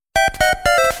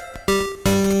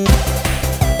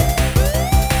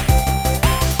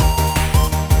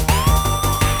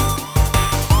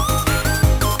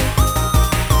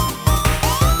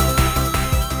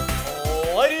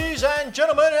Ladies and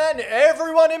gentlemen, and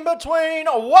everyone in between,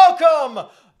 welcome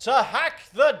to Hack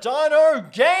the Dino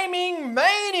Gaming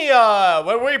Mania,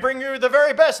 where we bring you the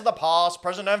very best of the past,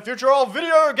 present, and future of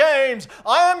video games.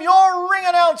 I am your ring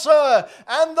announcer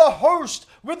and the host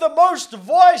with the most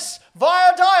voice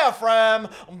via diaphragm,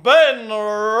 Ben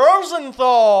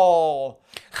Rosenthal.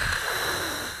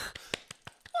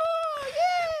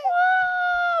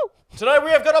 Today we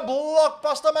have got a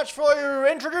blockbuster match for you.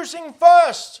 Introducing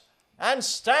first, and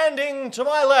standing to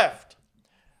my left,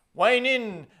 weighing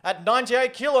in at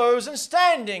 98 kilos and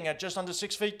standing at just under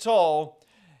 6 feet tall,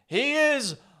 he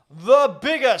is the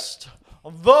biggest,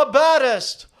 the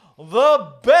baddest,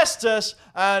 the bestest,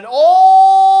 and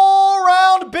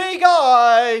all-round big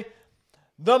eye,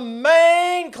 the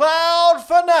main cloud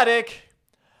fanatic,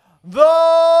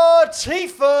 the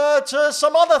Tifa to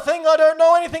some other thing I don't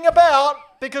know anything about,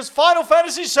 because Final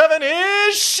Fantasy VII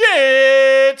is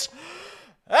shit,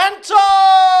 Anto!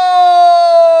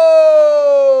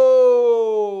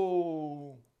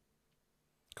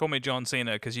 Call me John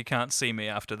Cena because you can't see me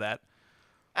after that.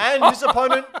 And his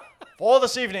opponent for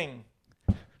this evening,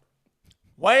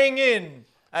 weighing in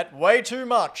at way too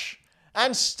much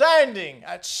and standing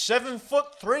at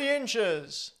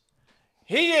 7'3".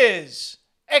 He is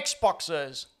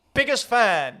Xboxer's biggest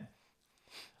fan,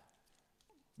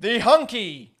 the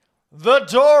hunky, the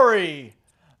dory,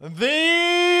 the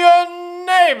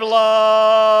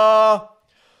enabler,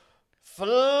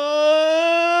 Floppy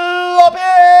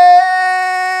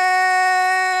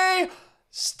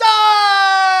Starrick!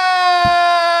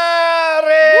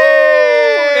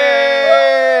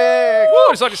 Woo!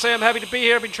 I'd just like to say I'm happy to be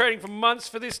here. I've been training for months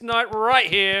for this night right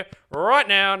here, right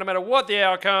now, no matter what the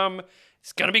outcome.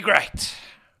 It's going to be great.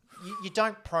 You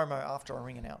don't promo after a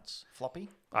ring announce, Floppy.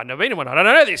 I've never been to one. I don't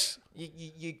know this.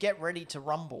 You get ready to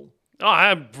rumble.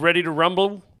 I'm ready to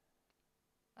rumble.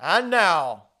 And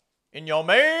now, in your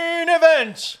main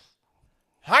event,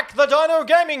 Hack the Dino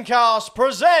Gaming Cast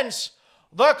presents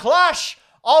the clash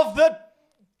of the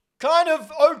kind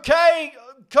of okay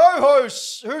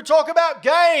co-hosts who talk about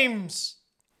games.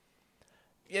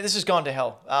 Yeah, this has gone to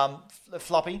hell.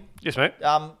 Floppy, Yes, mate.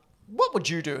 what would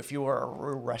you do if you were a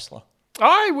real wrestler?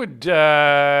 I would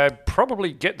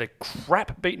probably get the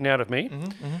crap beaten out of me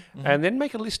and then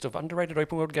make a list of underrated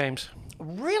open world games.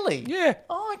 Really? Yeah.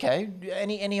 Oh, okay.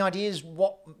 Any ideas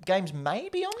what games may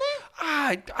be on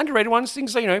there? Underrated ones,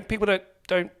 things that, people that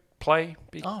don't play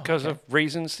because of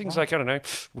reasons, things like, I don't know,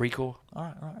 Recore,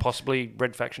 possibly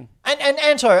Red Faction. And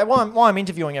Anto, while I'm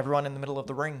interviewing everyone in the middle of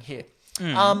the ring here,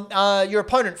 your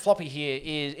opponent Floppy here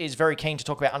is very keen to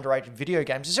talk about underrated video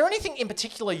games. Is there anything in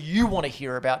particular you want to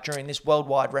hear about during this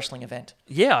worldwide wrestling event?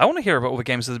 Yeah, I want to hear about all the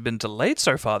games that have been delayed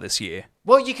so far this year.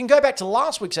 Well, you can go back to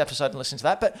last week's episode and listen to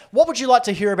that, but what would you like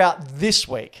to hear about this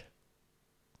week?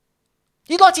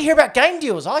 You'd like to hear about game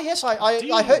deals. Oh, yes,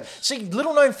 I heard. See,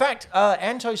 little known fact,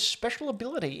 Anto's special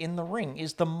ability in the ring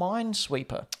is the Mind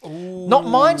Sweeper. Ooh. Not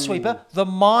Mind Sweeper, the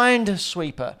Mind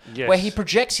Sweeper, yes. Where he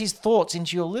projects his thoughts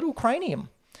into your little cranium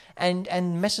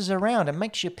and messes around and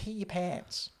makes you pee your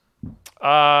pants.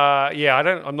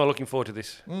 I'm not looking forward to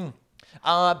this. Ben's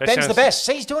the best.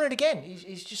 See, he's doing it again.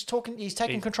 He's just talking. He's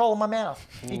taking control of my mouth.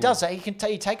 He does that.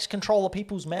 He takes control of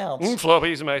people's mouths.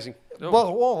 Floppy's amazing.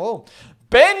 Oh. Whoa.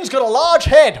 Ben's got a large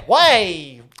head.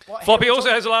 Way. Floppy also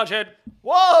has a large head.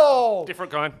 Whoa. Different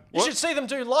kind. You should see them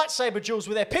do lightsaber duels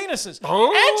with their penises.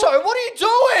 Oh. Anto, what are you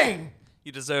doing?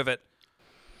 You deserve it.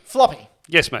 Floppy.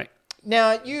 Yes, mate.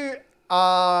 Now, you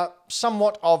are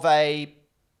somewhat of a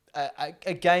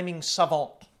gaming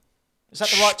savant. Is that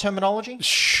the right terminology?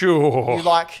 Sure.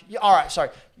 All right, sorry.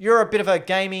 You're a bit of a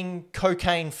gaming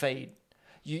cocaine feed.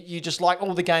 You just like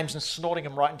all the games and snorting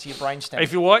them right into your brainstem.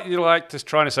 If what you like to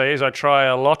trying to say is I try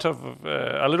a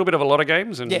little bit of a lot of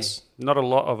games and not a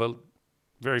lot of a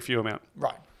very few amount.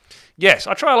 Right. Yes,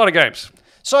 I try a lot of games.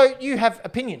 So you have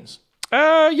opinions.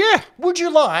 Yeah. Would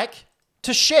you like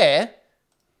to share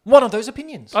one of those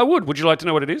opinions? I would. Would you like to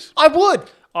know what it is? I would.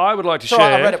 I would like to Sorry,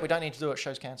 share. I read it. We don't need to do it.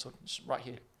 Show's cancelled. It's right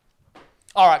here.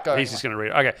 All right, go. He's just going to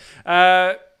read it.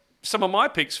 Okay. Some of my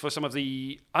picks for some of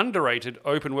the underrated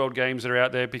open world games that are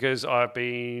out there, because I've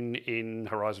been in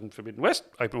Horizon Forbidden West,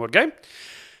 open world game.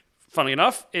 Funnily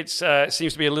enough, it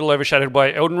seems to be a little overshadowed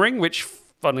by Elden Ring, which,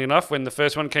 funnily enough, when the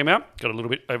first one came out, got a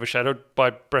little bit overshadowed by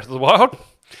Breath of the Wild.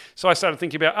 So I started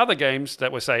thinking about other games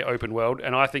that were, say, open world,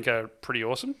 and I think are pretty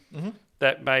awesome,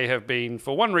 that may have been,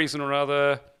 for one reason or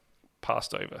another,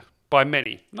 passed over. By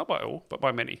many. Not by all, but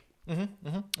by many.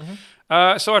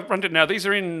 So I've run it now. These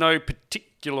are in no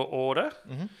particular order.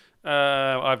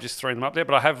 I've just thrown them up there,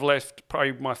 but I have left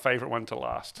probably my favourite one to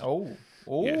last. Oh,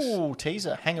 Yes.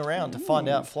 teaser. Hang around to find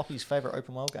out Floppy's favourite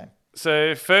open world game.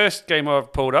 So first game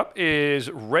I've pulled up is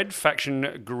Red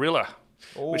Faction Guerrilla,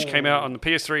 which came out on the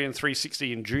PS3 and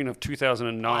 360 in June of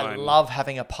 2009. I love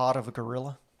having a part of a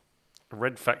gorilla.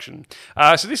 Red Faction.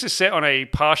 So this is set on a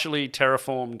partially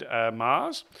terraformed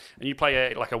Mars, and you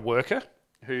play a worker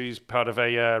who's part of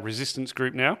a resistance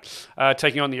group now,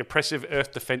 taking on the oppressive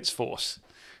Earth Defense Force.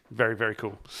 Very, very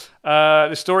cool.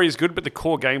 The story is good, but the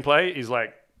core gameplay is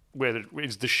like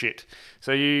is the shit.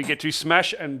 So you get to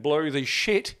smash and blow the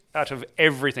shit out of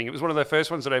everything. It was one of the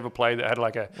first ones that I ever played that had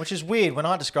like a... Which is weird. When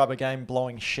I describe a game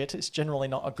blowing shit, it's generally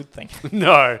not a good thing.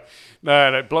 No,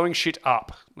 blowing shit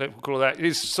up. Let's call it that. It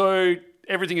is so...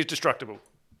 Everything is destructible.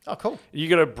 Oh, cool. You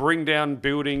got to bring down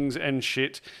buildings and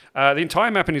shit. The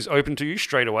entire map is open to you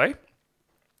straight away.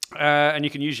 And you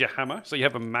can use your hammer. So you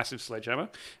have a massive sledgehammer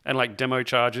and like demo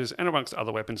charges and amongst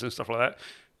other weapons and stuff like that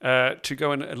to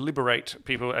go and liberate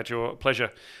people at your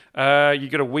pleasure. You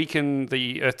got to weaken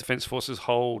the Earth Defense Force's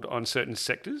hold on certain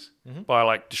sectors by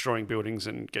like destroying buildings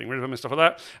and getting rid of them and stuff like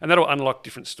that. And that'll unlock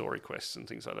different story quests and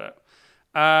things like that.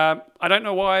 I don't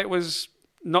know why it was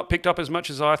not picked up as much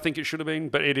as I think it should have been,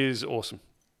 but it is awesome.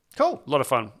 Cool. A lot of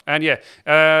fun. And yeah,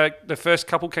 the first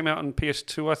couple came out on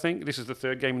PS2, I think. This is the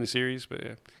third game in the series, but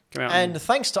yeah. Came out And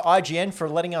thanks to IGN for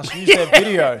letting us use their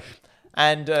video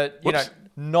and,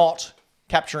 not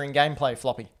capturing gameplay,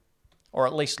 Floppy. Or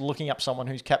at least looking up someone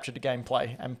who's captured a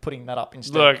gameplay and putting that up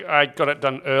instead. Look, I got it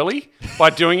done early by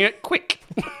doing it quick.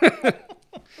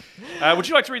 Would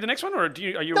you like to read the next one, or are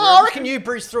you? No, I reckon you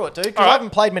breeze through it, dude, because All right. I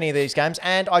haven't played many of these games,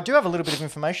 and I do have a little bit of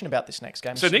information about this next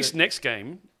game. So this next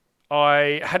game,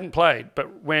 I hadn't played,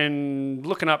 but when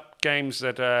looking up games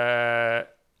that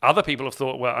other people have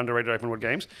thought were underrated open world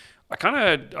games,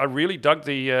 I really dug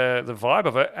the vibe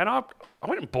of it, and I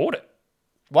went and bought it.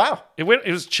 Wow. It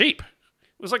was cheap.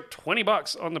 It was like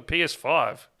 $20 on the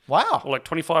PS5. Wow. Or like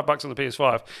 $25 on the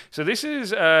PS5. So this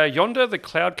is Yonder, the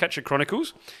Cloudcatcher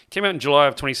Chronicles. Came out in July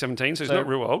of 2017, so it's not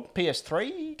real old.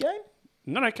 PS3 game?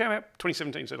 No, it came out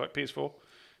 2017, so like PS4.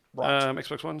 Right.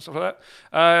 Xbox One, stuff like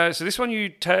that. So this one you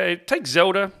take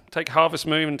Zelda, take Harvest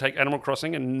Moon, and take Animal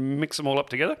Crossing, and mix them all up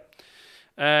together,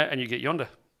 and you get Yonder.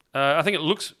 I think it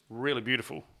looks really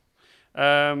beautiful.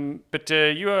 But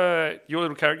you are your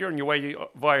little character on your way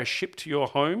via ship to your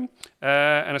home,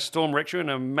 and a storm wrecks you, and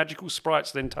a magical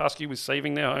sprites then task you with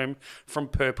saving their home from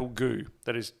purple goo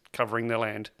that is covering their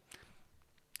land.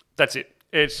 That's it.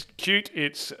 It's cute.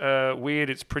 It's weird.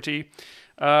 It's pretty.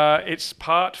 It's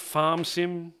part farm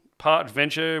sim, part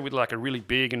adventure with like a really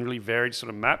big and really varied sort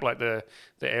of map, like the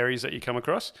areas that you come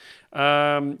across.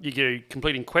 You get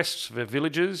completing quests for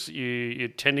villages. You're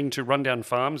tending to run down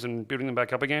farms and building them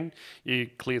back up again. You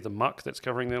clear the muck that's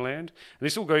covering their land. And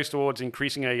this all goes towards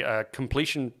increasing a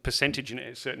completion percentage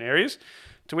in certain areas,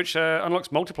 to which unlocks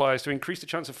multipliers to increase the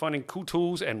chance of finding cool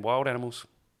tools and wild animals.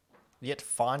 You get to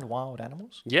find wild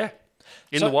animals? Yeah.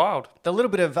 In So- the wild. The little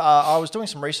bit of I was doing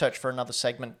some research for another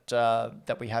segment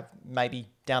that we have maybe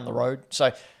down the road.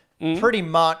 So pretty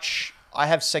much I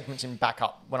have segments in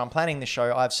backup. When I'm planning the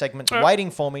show, I have segments waiting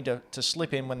for me to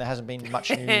slip in when there hasn't been much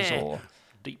news or...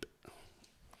 Deep.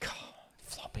 God,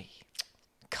 Floppy.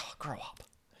 God, grow up.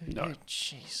 No.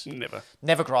 Jeez. Never.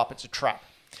 Never grow up. It's a trap.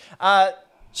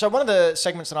 So one of the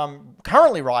segments that I'm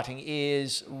currently writing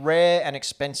is rare and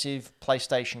expensive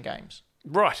PlayStation games.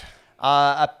 Right.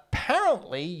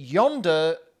 Apparently,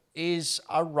 Yonder is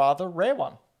a rather rare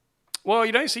one. Well,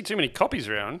 you don't see too many copies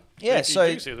around. Yeah, If you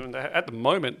so- do see them, at the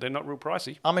moment, they're not real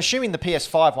pricey. I'm assuming the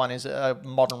PS5 one is a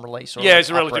modern release. Or Yeah, it's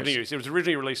a an relatively up-res. new. It was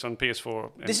originally released on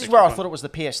PS4. and This is Xbox where I One. thought it was the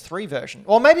PS3 version.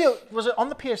 Or maybe was it on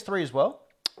the PS3 as well?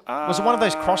 Was it one of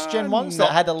those cross-gen ones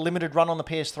that had a limited run on the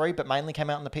PS3 but mainly came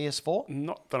out on the PS4?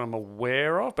 Not that I'm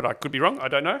aware of, but I could be wrong. I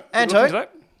don't know. Could Anto? look into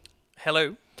that.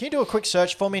 Hello. Can you do a quick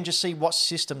search for me and just see what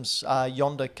systems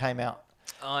Yonder came out?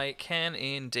 I can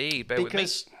indeed. Bear with me.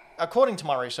 Because according to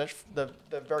my research, the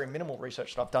very minimal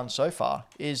research that I've done so far,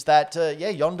 is that,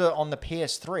 Yonder on the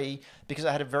PS3, because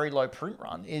it had a very low print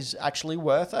run, is actually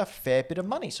worth a fair bit of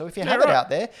money. So if you have it right. out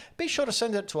there, be sure to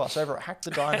send it to us over at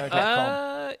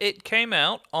hackthedino.com. It came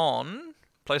out on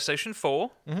PlayStation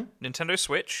 4, Nintendo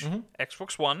Switch,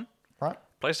 Xbox One, Right?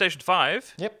 PlayStation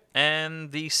 5, Yep.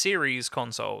 and the Series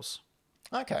consoles.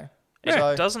 Okay. It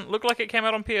So, doesn't look like it came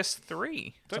out on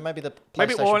PS3. so maybe the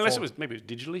Maybe, PlayStation well, unless 4 it was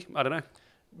digitally. I don't know.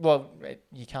 Well,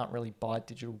 you can't really buy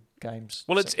digital games.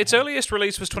 Well, its earliest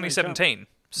release was 2017.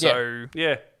 So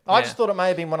Yeah. I yeah. just thought it may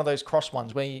have been one of those cross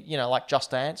ones where, like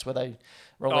Just Dance, where they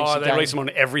release Oh, a they game. release them on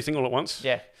everything all at once.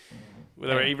 Yeah.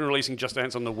 They were even releasing Just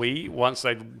Dance on the Wii once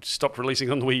they'd stopped releasing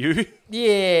on the Wii U.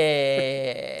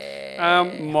 Yeah.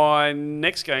 My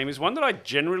next game is one that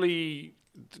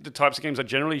the types of games I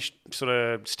generally sort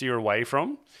of steer away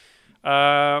from.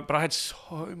 But I had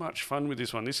so much fun with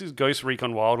this one. This is Ghost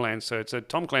Recon Wildlands, so it's a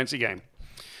Tom Clancy game.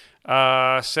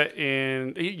 Set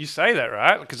in... You say that,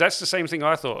 right? Because that's the same thing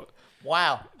I thought.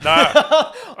 Wow. No,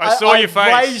 I saw your face.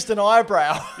 I raised an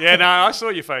eyebrow. Yeah, no, I saw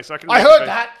your face. I heard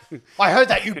that. I heard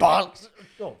that, you bug.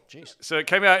 Oh, jeez. So it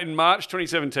came out in March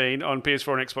 2017 on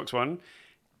PS4 and Xbox One.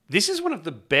 This is one of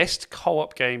the best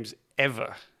co-op games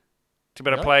ever to be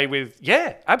able to play with.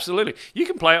 Yeah, absolutely. You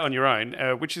can play it on your own,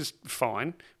 which is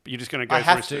fine, but you're just going to go I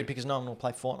through have to because no one will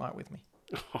play Fortnite with me.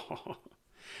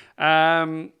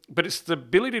 But it's the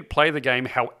ability to play the game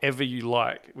however you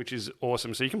like, which is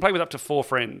awesome. So you can play with up to 4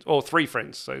 friends, or 3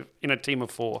 friends, so in a team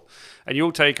of 4. And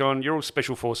you're all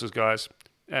special forces guys,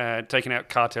 taking out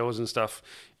cartels and stuff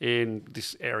in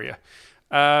this area.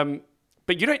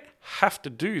 But you don't have to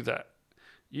do that.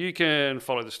 You can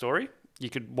follow the story. You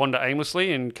could wander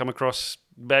aimlessly and come across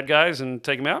bad guys and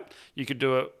take them out. You could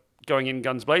do it going in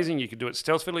guns blazing. You could do it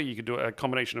stealthily. You could do a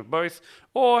combination of both.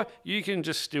 Or you can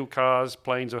just steal cars,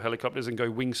 planes, or helicopters and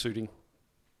go wingsuiting.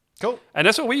 Cool. And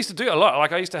that's what we used to do a lot.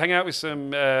 Like I used to hang out with some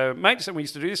mates and we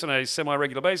used to do this on a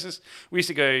semi-regular basis. We used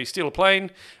to go steal a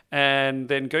plane and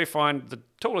then go find the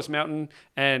tallest mountain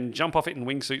and jump off it in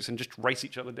wingsuits and just race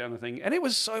each other down the thing. And it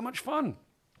was so much fun.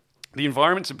 The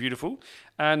environments are beautiful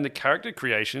and the character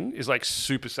creation is like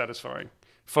super satisfying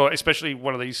for especially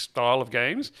one of these style of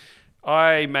games.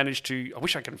 I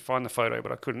wish I could find the photo,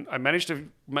 but I couldn't. I managed to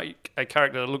make a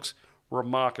character that looks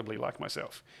remarkably like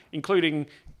myself, including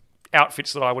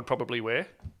outfits that I would probably wear.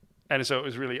 And so it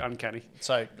was really uncanny.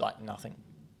 So, like, nothing.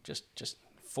 Just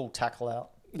full tackle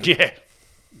out. Yeah.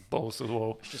 Balls to the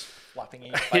wall. Just flapping in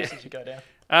your face as you go down.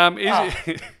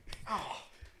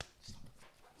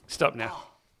 Stop now.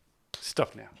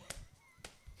 Stop now.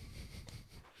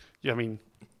 Yeah, I mean,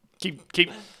 keep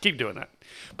doing that.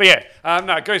 But yeah,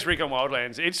 no, Ghost Recon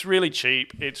Wildlands. It's really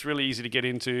cheap. It's really easy to get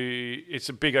into. It's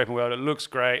a big open world. It looks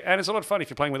great, and it's a lot of fun if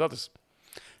you're playing with others.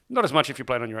 Not as much if you're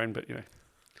playing on your own, but you know,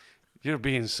 you're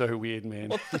being so weird, man.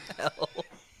 What the hell?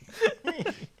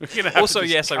 We're gonna have Also, to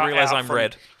just yes, I cut realise out I'm from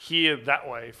red. Here that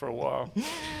way for a while.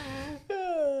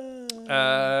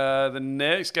 The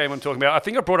next game I'm talking about, I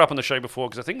think I brought up on the show before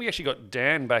because I think we actually got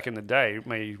Dan back in the day,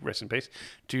 may he rest in peace,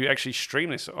 to actually stream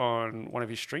this on one of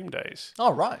his stream days.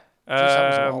 Oh, right. Jeez, that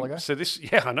was a while ago. So this,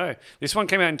 yeah, I know. This one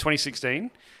came out in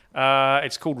 2016.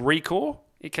 It's called Recore.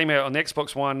 It came out on the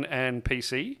Xbox One and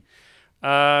PC.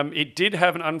 It did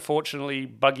have an unfortunately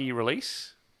buggy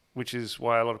release, which is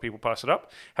why a lot of people pass it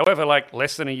up. However, like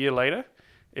less than a year later,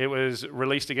 it was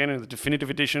released again in the definitive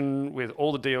edition with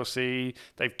all the DLC.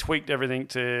 They've tweaked everything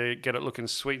to get it looking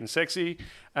sweet and sexy.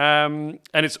 And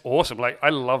it's awesome. Like, I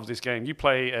love this game. You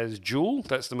play as Jewel,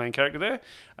 that's the main character there.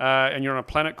 And you're on a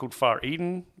planet called Far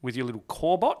Eden with your little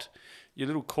core bot. Your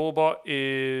little core bot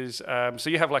is, so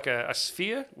you have like a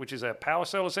sphere, which is a power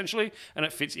cell essentially, and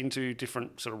it fits into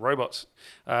different sort of robots.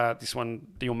 This one,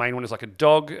 your main one is like a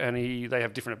dog, and they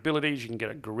have different abilities. You can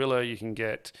get a gorilla, you can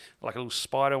get like a little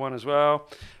spider one as well.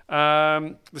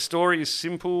 The story is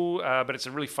simple, but it's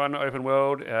a really fun open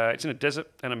world. It's in a desert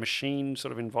and a machine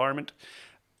sort of environment.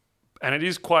 And it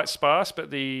is quite sparse,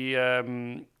 but the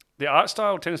art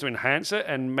style tends to enhance it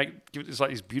and give it this like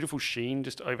this beautiful sheen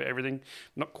just over everything.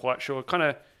 Not quite sure, kind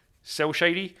of cell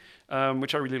shady,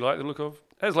 which I really like the look of.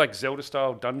 It has like Zelda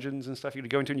style dungeons and stuff you could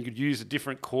go into, and you could use the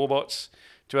different core bots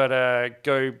to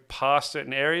go past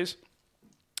certain areas,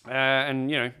 and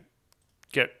you know,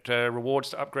 get rewards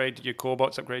to upgrade your core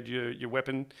bots, upgrade your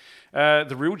weapon.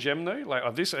 The real gem though, like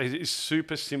of this, is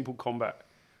super simple combat.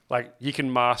 Like you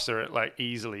can master it like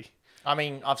easily. I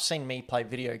mean, I've seen me play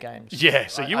video games. Yeah,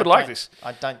 so you would like this.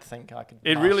 I don't think I could.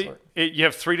 You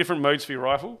have 3 different modes for your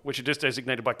rifle, which are just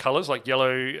designated by colours, like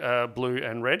yellow, blue,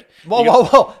 and red.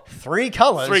 Whoa! 3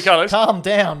 colours. 3 colours. Calm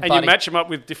down, and buddy. you match them up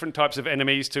with different types of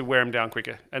enemies to wear them down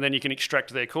quicker, and then you can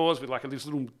extract their cores with like this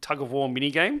little tug of war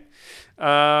mini game,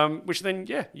 which then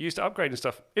you use to upgrade and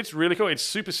stuff. It's really cool. It's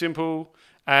super simple,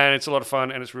 and it's a lot of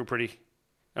fun, and it's real pretty.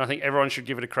 And I think everyone should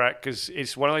give it a crack because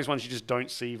it's one of those ones you just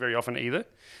don't see very often either.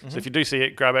 Mm-hmm. So if you do see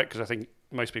it, grab it because I think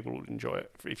most people would enjoy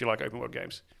it if you like open world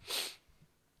games.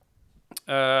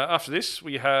 After this,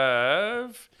 we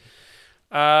have...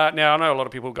 now, I know a lot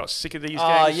of people got sick of these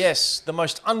games. Yes, the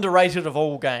most underrated of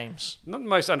all games. Not the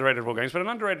most underrated of all games, but an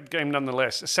underrated game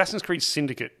nonetheless. Assassin's Creed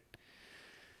Syndicate.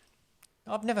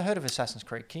 I've never heard of Assassin's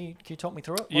Creed. Can you talk me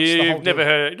through it? You've never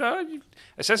heard... No,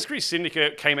 Assassin's Creed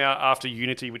Syndicate came out after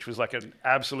Unity, which was like an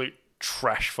absolute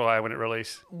trash fire when it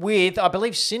released. With, I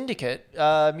believe, Syndicate,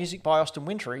 music by Austin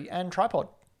Wintory, and Tripod.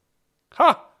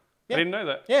 Huh. I didn't know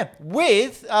that. Yeah,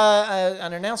 with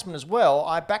an announcement as well.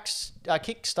 I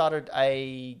kickstarted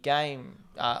a game,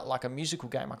 like a musical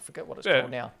game. I forget what it's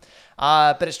called now.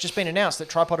 But it's just been announced that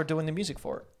Tripod are doing the music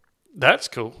for it. That's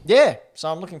cool. Yeah, so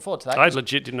I'm looking forward to that. I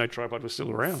legit didn't know Tripod was still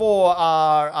around. For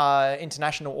our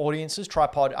international audiences,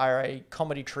 Tripod are a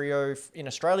comedy trio in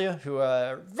Australia who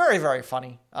are very, very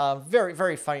funny. Very,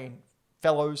 very funny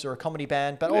fellows. Are a comedy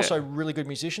band, but also really good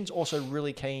musicians, also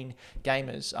really keen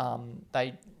gamers.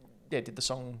 They did the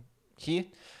song here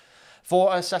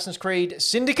for Assassin's Creed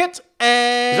Syndicate.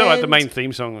 And Is that like the main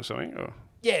theme song or something? Or?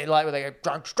 yeah, like where they go,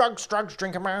 drugs,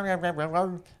 drink 'em.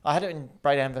 I had it in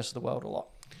Braydown vs. the World a lot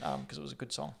because it was a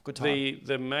good song, good time.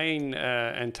 The main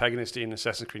antagonist in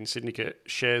Assassin's Creed Syndicate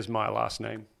shares my last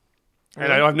name. And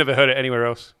Really? I've never heard it anywhere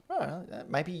else. Oh,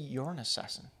 maybe you're an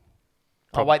assassin.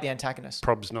 Oh, wait, the antagonist.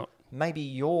 Prob's not. Maybe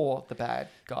you're the bad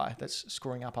guy that's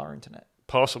screwing up our internet.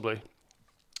 Possibly.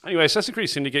 Anyway, Assassin's Creed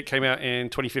Syndicate came out in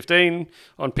 2015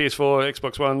 on PS4,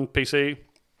 Xbox One, PC.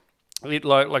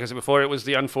 Like I said before, it was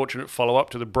the unfortunate follow-up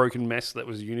to the broken mess that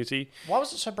was Unity. Why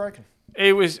was it so broken?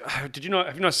 It was. Have you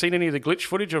not seen any of the glitch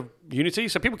footage of Unity?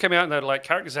 So people came out and they're like,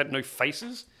 characters had no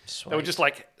faces. Sweet. They were just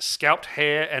like scalped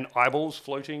hair and eyeballs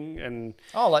floating. And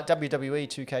Oh, like WWE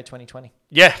 2K 2020.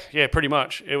 yeah, pretty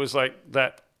much. It was like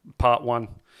that part one.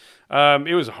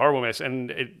 It was a horrible mess, and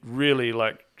it really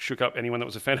like shook up anyone that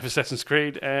was a fan of Assassin's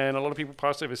Creed, and a lot of people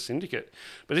passed over Syndicate.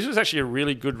 But this was actually a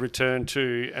really good return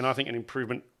to, and I think an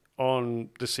improvement on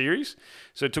the series.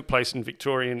 So it took place in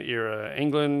Victorian era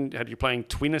England. You're playing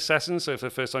twin assassins, so for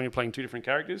the first time you're playing two different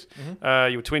characters.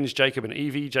 You were twins, Jacob and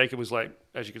Evie. Jacob was like,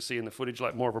 as you can see in the footage,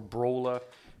 like more of a brawler.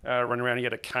 Running around, he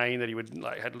had a cane that he would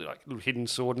had like little hidden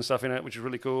sword and stuff in it, which is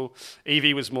really cool.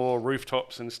 Evie was more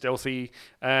rooftops and stealthy,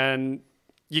 and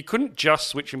you couldn't just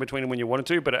switch in between them when you wanted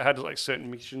to, but it had like certain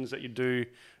missions that you do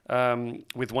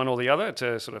with one or the other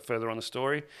to sort of further on the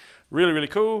story. Really, really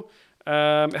cool.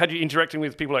 Had you interacting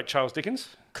with people like Charles Dickens?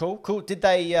 Cool. Did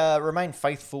they remain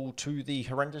faithful to the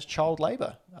horrendous child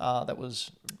labour that was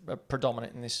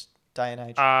predominant in this day and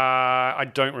age? I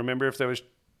don't remember if there was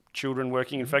children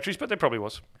working in factories, but there probably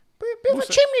was. Bit of a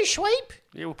chimney sweep.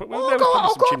 Yeah, I'll there go was probably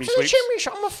up some to chimney the sweeps. chimney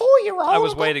sweep. I'm a 4-year-old. I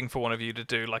was waiting for one of you to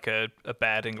do like a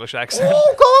bad English accent.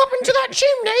 I'll go up into that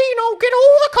chimney and I'll get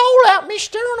all the coal out,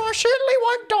 mister, and I certainly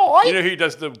won't die. You know who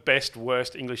does the best,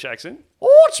 worst English accent?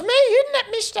 Oh, it's me, isn't it,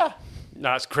 mister?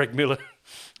 No, it's Craig Miller.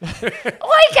 Oi,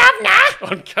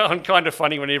 governor! on Kind of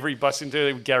Funny, whenever he busts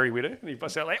into Gary Witter, and he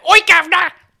busts out like, "Oi,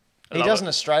 governor!" He does an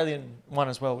Australian one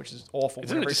as well, which is awful.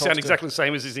 Doesn't it Whenever he just talks sound to exactly the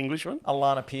same as his English one?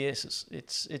 Alana Pierce.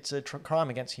 It's a crime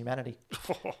against humanity.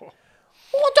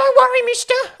 Oh, don't worry,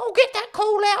 mister. I'll get that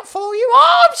call out for you.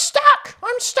 Oh,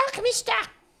 I'm stuck, mister.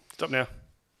 Stop now.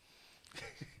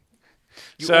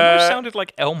 You So- almost sounded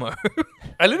like Elmo.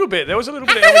 A little bit. There was a little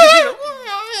bit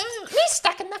of He's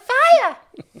stuck in the fire.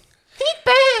 He'd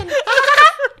burn.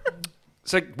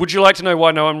 So, would you like to know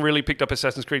why no one really picked up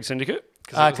Assassin's Creed Syndicate?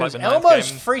 Because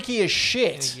Elmo's freaky as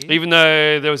shit. Even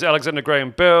though there was Alexander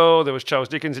Graham Bell, there was Charles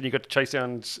Dickens, and you got to chase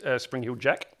down Spring Hill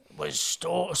Jack. Was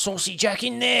Saucy Jack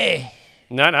in there?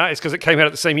 No, it's because it came out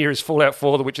at the same year as Fallout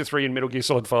 4, The Witcher 3, and Metal Gear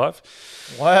Solid 5.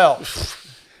 Well,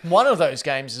 one of those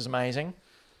games is amazing.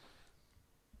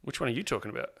 Which one are you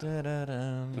talking about?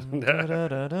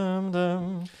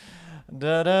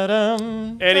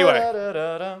 Anyway.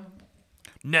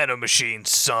 Nanomachine,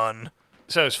 son.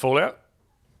 So it's Fallout.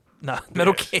 Nah,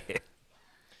 Metal Gear.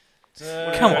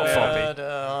 Come on,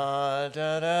 Floppy.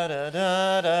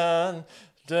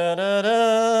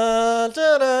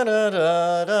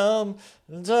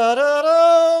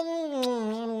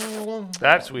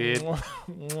 That's weird.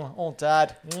 Oh,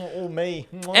 Dad. Oh, me.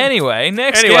 Anyway,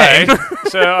 next Anyway, game.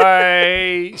 so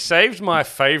I saved my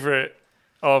favourite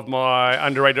of my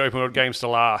underrated open world games to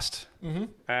last.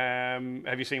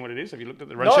 Have you seen what it is? Have you looked at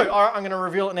the run No, sheet? all right, I'm going to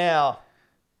reveal it now.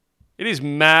 It is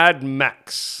Mad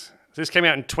Max. This came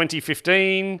out in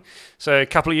 2015, so a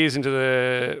couple of years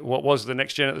into what was the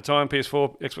next gen at the time,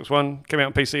 PS4, Xbox One, came out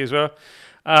on PC as well.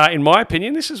 In my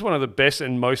opinion, this is one of the best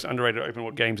and most underrated open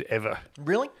world games ever.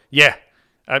 Really? Yeah.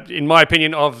 In my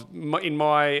opinion, in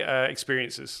my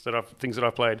experiences, things that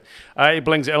I've played, it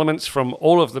blends elements from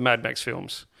all of the Mad Max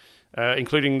films,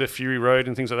 including the Fury Road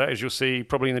and things like that, as you'll see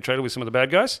probably in the trailer with some of the bad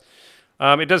guys.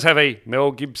 It does have a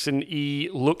Mel Gibson-y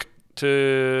look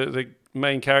to the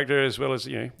main character, as well as,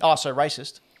 you know. Oh, so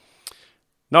racist.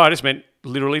 No, I just meant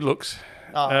literally looks.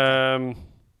 Oh, okay.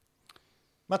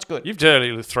 That's good. You've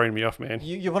totally thrown me off, man.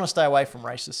 You want to stay away from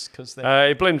racists because they're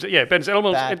It blends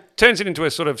elements. Bad. It turns it into a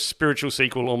sort of spiritual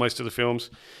sequel almost to the films.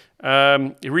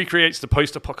 It recreates the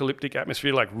post-apocalyptic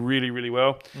atmosphere like really, really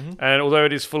well. And although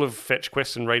it is full of fetch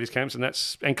quests and raiders camps and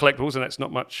collectibles, and that's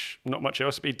not much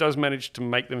else, but it does manage to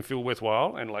make them feel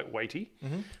worthwhile and like weighty.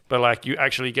 But like you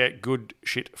actually get good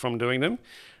shit from doing them.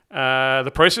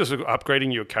 The process of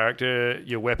upgrading your character,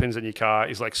 your weapons, and your car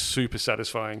is like super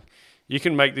satisfying. You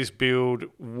can make this build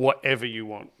whatever you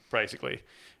want, basically.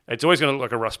 It's always going to look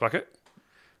like a rust bucket.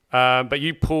 But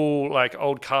you pull like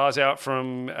old cars out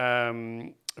from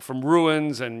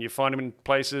ruins and you find them in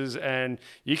places, and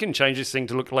you can change this thing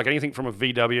to look like anything from a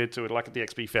VW to like the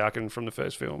XP Falcon from the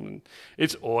first film. And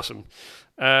it's awesome.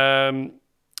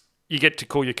 You get to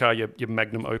call your car your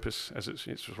magnum opus, as it's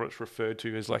what it's referred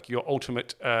to as, like your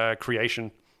ultimate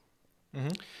creation.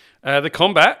 The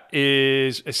combat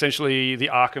is essentially the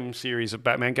Arkham series of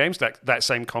Batman games. That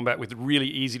same combat with really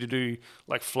easy to do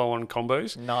like flow-on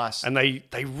combos. nice. And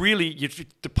they really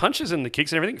the punches and the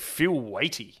kicks and everything feel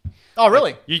weighty. Oh,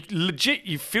 really?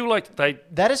 You feel like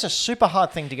That is a super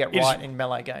hard thing to get right in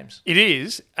melee games. it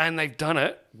is, and they've done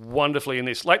it wonderfully in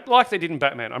this. Like they did in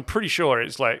Batman. I'm pretty sure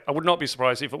it's like, I would not be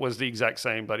surprised if it was the exact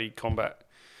same bloody combat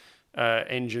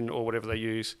engine or whatever they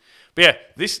use. But yeah,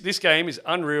 this game is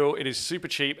unreal. It is super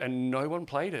cheap, and no one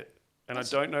played it, and I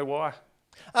don't know why.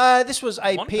 This was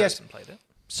a One PS. person played it.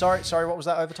 Sorry, what was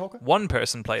that, Overtalker? One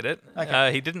person played it.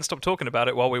 Okay. He didn't stop talking about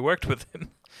it while we worked with him.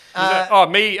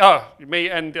 Me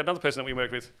and another person that we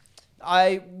worked with.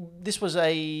 This was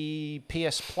a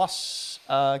PS Plus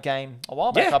game a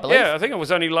while back, I believe. Yeah, I think it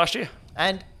was only last year.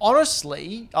 And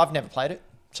honestly, I've never played it.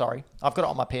 Sorry. I've got it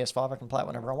on my PS5. I can play it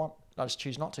whenever I want. I just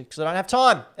choose not to because I don't have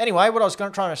time. Anyway, what I was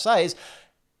trying to say is,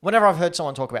 whenever I've heard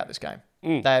someone talk about this game,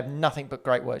 they have nothing but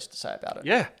great words to say about it.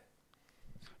 Yeah.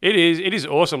 It is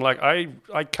awesome. Like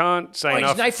I can't say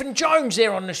enough. Nathan Jones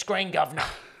there on the screen, Governor.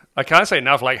 I can't say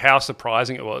enough like how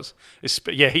surprising it was.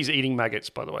 He's eating maggots,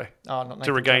 by the way, Oh, not Nathan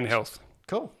to regain Jones. health.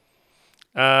 Cool.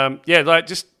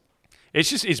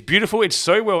 It's beautiful. It's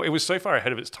so well. It was so far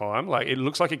ahead of its time. Like it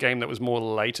looks like a game that was more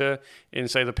later in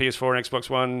say the PS4 and Xbox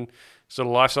One sort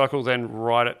of life cycle than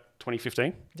right at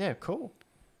 2015. Yeah, cool.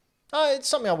 It's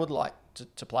something I would like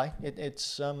to play.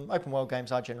 It's open world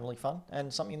games are generally fun,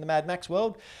 and something in the Mad Max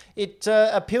world, it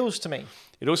appeals to me.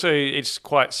 It's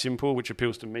quite simple, which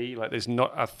appeals to me. Like there's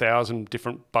not 1,000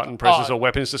 different button presses or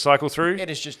weapons to cycle through. It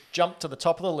has just jumped to the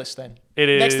top of the list then. It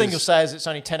is. Next thing you'll say is it's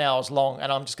only 10 hours long,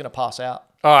 and I'm just going to pass out.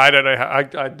 Oh, I don't know.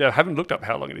 I haven't looked up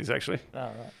how long it is actually. All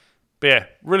right. But yeah,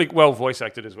 really well voice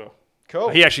acted as well. Cool.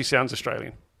 He actually sounds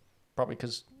Australian. Probably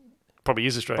because Probably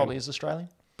is Australian. probably is Australian.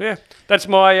 But yeah, that's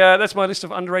my list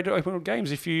of underrated open world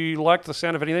games. If you like the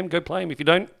sound of any of them, go play them. If you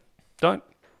don't.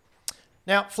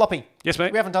 Now, Floppy. Yes,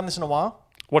 mate. We haven't done this in a while.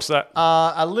 What's that?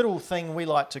 A little thing we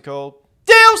like to call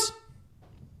deals.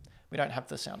 We don't have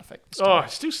the sound effect this time.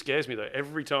 It still scares me though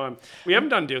every time. We haven't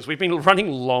done deals. We've been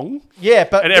running long. Yeah,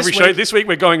 but And every show this week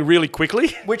we're going really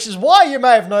quickly. which is why you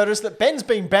may have noticed that Ben's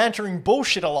been bantering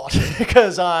bullshit a lot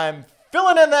because I'm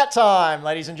filling in that time,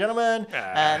 ladies and gentlemen,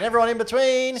 and everyone in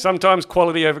between. Sometimes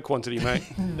quality over quantity, mate.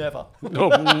 Never.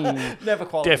 Oh, Never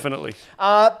quality. definitely.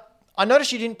 I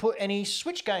noticed you didn't put any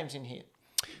Switch games in here.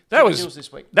 That Deals was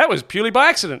this week. that was purely by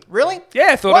accident. Really? Yeah,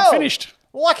 I thought I'd finished.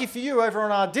 Lucky for you, over on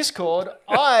our Discord,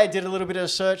 I did a little bit of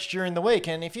search during the week,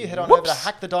 and if you head on over to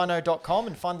hackthedino.com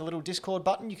and find the little Discord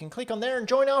button, you can click on there and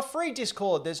join our free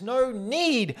Discord. There's no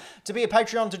need to be a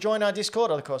Patreon to join our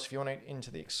Discord. Of course, if you want to into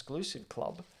the exclusive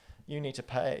club, you need to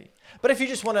pay. But if you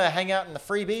just want to hang out in the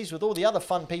freebies with all the other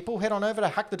fun people, head on over to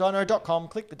hackthedino.com,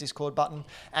 click the Discord button,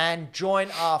 and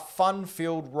join our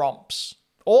fun-filled romps.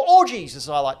 Or orgies, as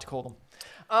I like to call them.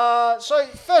 So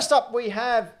first up, we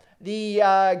have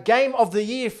the Game of the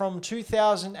Year from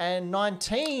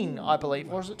 2019, I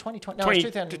believe. Or was it 2020? No, it was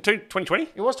 2020?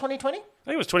 It was 2020? I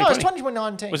think it was No, it was 2020.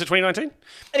 2019. Was it 2019?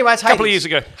 Anyway, it's A couple of Hades. years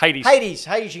ago. Hades.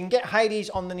 Hades. You can get Hades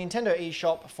on the Nintendo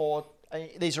eShop for...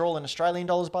 these are all in Australian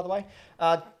dollars, by the way.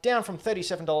 Down from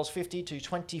 $37.50 to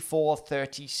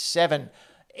 $24.37.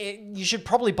 You should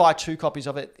probably buy 2 copies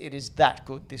of it. It is that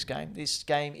good, this game. This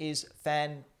game is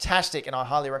fantastic, and I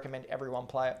highly recommend everyone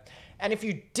play it. And if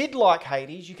you did like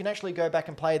Hades, you can actually go back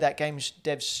and play that Games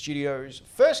Dev Studio's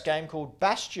first game called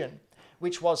Bastion,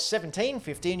 which was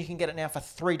 $17.50, and you can get it now for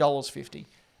 $3.50.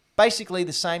 Basically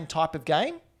the same type of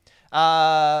game.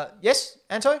 Yes,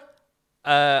 Anto?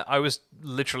 I was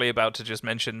literally about to just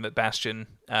mention that Bastion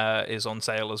is on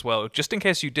sale as well, just in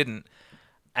case you didn't.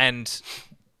 And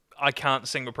I can't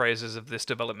sing the praises of this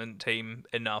development team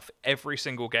enough. Every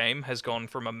single game has gone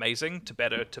from amazing to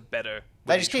better to better.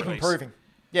 They just keep improving.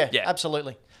 Yeah, Yeah.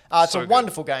 absolutely. It's So a good.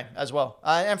 wonderful game as well.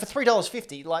 And for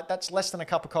 $3.50, like that's less than a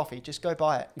cup of coffee. Just go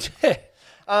buy it.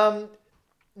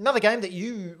 Another game that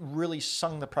you really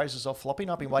sung the praises of, Floppy,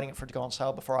 and I've been waiting for it to go on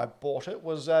sale before I bought it,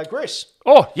 was Gris.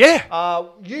 Oh, yeah.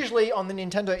 Usually on the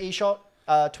Nintendo eShop,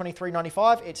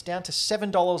 $23.95. It's down to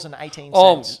 $7.18.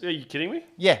 Oh, are you kidding me?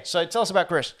 Yeah, so tell us about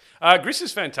Gris. Gris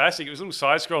is fantastic. It was a little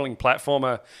side-scrolling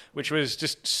platformer, which was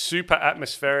just super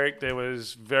atmospheric. There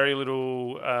was very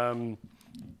little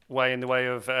way in the way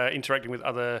of interacting with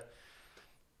other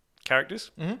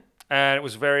characters. Mm-hmm. And it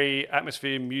was very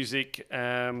atmosphere, music,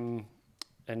 and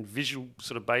visual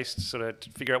sort of based, sort of to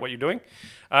figure out what you're doing.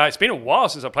 It's been a while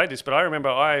since I played this, but I remember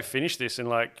I finished this in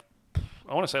I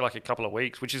want to say a couple of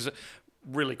weeks, which is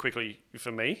really quickly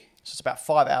for me. So it's about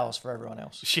 5 hours for everyone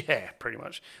else. Yeah, pretty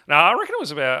much. No, I reckon it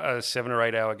was about a 7 or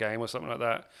 8 hour game or something like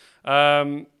that.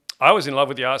 I was in love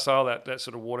with the art style, that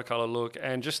sort of watercolor look,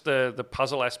 and just the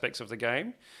puzzle aspects of the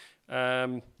game.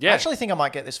 Yeah, I actually think I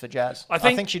might get this for Jazz. I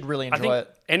think she'd really enjoy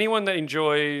it. Anyone that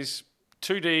enjoys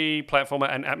 2D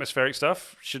platformer and atmospheric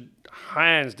stuff should,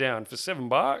 hands down, for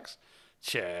 $7.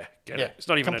 Yeah, get it. It's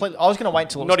not even I was going to wait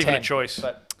until it was not even 10, a choice.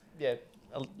 But yeah,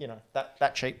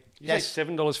 that cheap. You say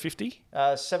 $7.50?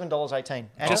 $7.18.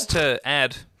 Just to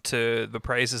add to the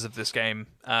praises of this game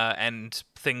and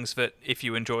things that if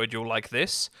you enjoyed, you'll like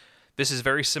this. This is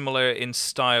very similar in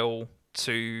style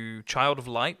to Child of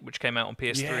Light, which came out on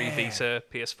PS3, Vita,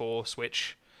 PS4,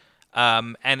 Switch.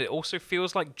 And it also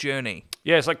feels like Journey.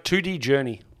 Yeah, it's like 2D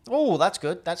Journey. Oh, that's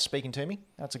good. That's speaking to me.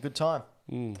 That's a good time.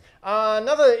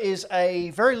 Another is a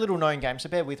very little known game, so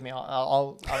bear with me.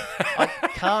 I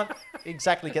can't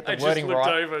exactly get the wording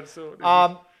right. Over and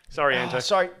saw it. Sorry, Anto.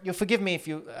 Sorry, you'll forgive me if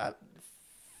you...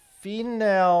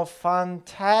 Final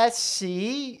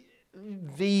Fantasy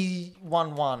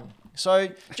V11. So,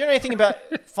 do you know anything about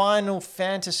Final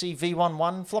Fantasy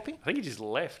V11, Floppy? I think he just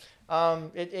left.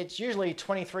 It's usually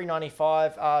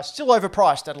 $23.95, still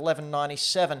overpriced at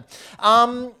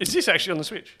 $11.97. Is this actually on the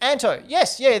Switch? Anto,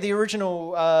 yes, the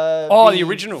original. The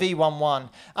original V11.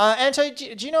 Anto,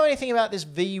 do you know anything about this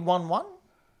V11?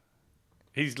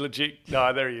 He's legit.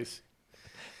 No, there he is.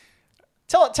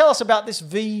 Tell us about this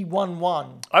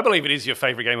V11. I believe it is your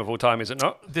favorite game of all time, is it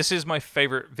not? This is my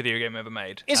favorite video game ever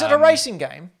made. Is it a racing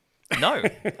game? No.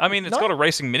 I mean, it's got a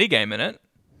racing minigame in it.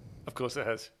 Of course it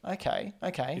has. Okay.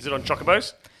 Is it on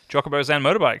Chocobos? Chocobos and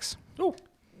motorbikes. Oh,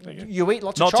 you eat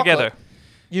lots Not of chocolate. together.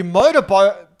 You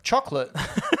motorboat chocolate.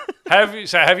 Have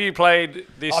you played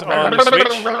this on the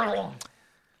Switch?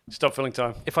 Stop filling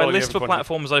time. If I list the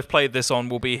platforms I've played this on,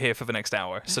 we'll be here for the next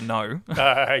hour, so no.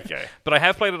 Okay. But I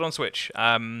have played it on Switch.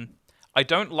 I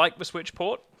don't like the Switch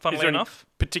port, funnily enough.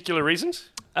 Particular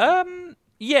reasons?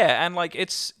 Yeah, and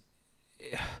it's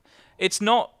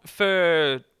not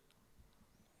for...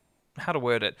 How to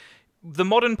word it? The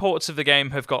modern ports of the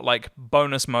game have got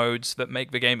bonus modes that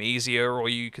make the game easier, or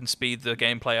you can speed the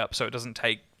gameplay up so it doesn't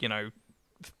take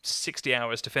 60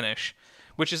 hours to finish,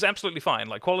 which is absolutely fine.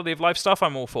 Quality of life stuff,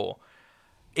 I'm all for.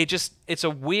 It's a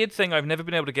weird thing I've never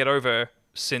been able to get over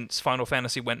since Final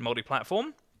Fantasy went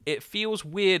multi-platform. It feels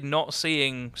weird not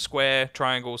seeing square,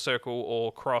 triangle, circle,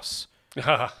 or cross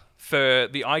for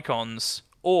the icons,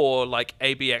 or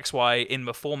A, B, X, Y in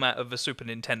the format of the Super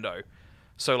Nintendo.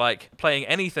 So, playing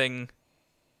anything...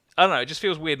 I don't know, it just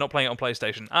feels weird not playing it on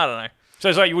PlayStation. I don't know. So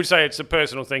it's you would say it's a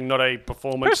personal thing, not a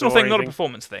performance Personal or thing, anything. not a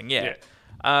performance thing, yeah.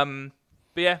 But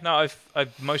yeah, no,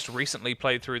 I've most recently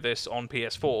played through this on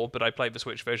PS4, but I played the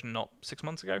Switch version not 6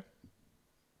 months ago.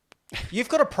 You've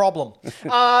got a problem.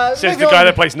 Says the guy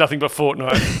that plays nothing but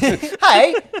Fortnite.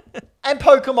 Hey, and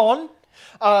Pokemon.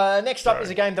 Next up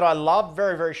is a game that I love.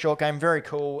 Very, very short game. Very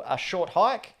cool. A Short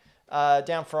Hike.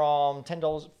 Down from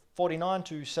 $10.49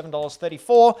 to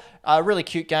 $7.34. Really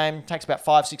cute game. Takes about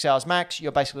 5-6 hours max.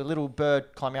 You're basically a little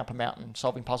bird climbing up a mountain,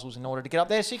 solving puzzles in order to get up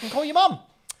there so you can call your mum.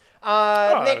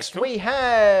 Next cool. we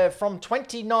have from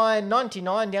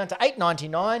 $29.99 down to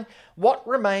 $8.99. What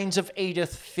Remains of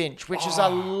Edith Finch, which is a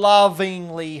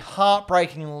lovingly,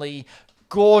 heartbreakingly,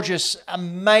 gorgeous,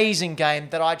 amazing game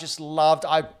that I just loved.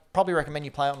 I probably recommend you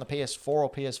play it on the PS4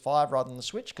 or PS5 rather than the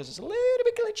Switch because it's a little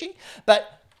bit glitchy,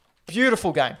 but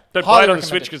beautiful game. Don't Highly play it on the recommend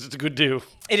Switch it. because it's a good deal.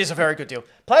 It is a very good deal.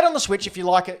 Play it on the Switch if you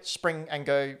like it. Spring and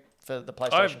go for the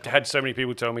PlayStation. I've had so many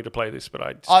people tell me to play this, but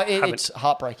I just haven't. It's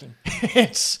heartbreaking.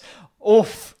 It's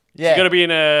oof. Yeah. You got to be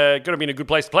in a good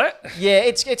place to play it. Yeah,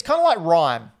 it's kind of like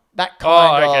Rhyme. That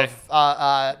kind okay.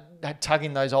 of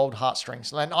tugging those old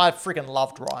heartstrings. And I freaking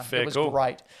loved Rhyme. Fair it was cool.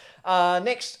 great.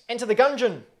 Next, Enter the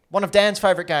Gungeon. One of Dan's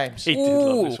favourite games. He did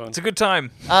love this Ooh, one. it's a good time.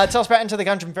 Tell us about Enter the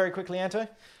Gungeon very quickly, Anto.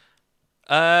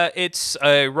 It's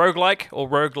a roguelike or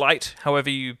roguelite, however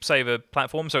you say the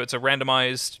platform. So it's a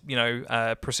randomized,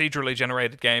 procedurally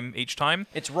generated game each time.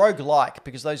 It's roguelike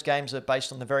because those games are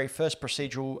based on the very first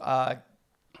procedural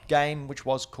game, which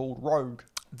was called Rogue.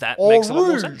 That Or makes a lot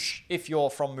more Rouge, sense. if you're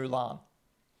from Mulan.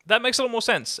 That makes a lot more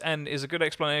sense and is a good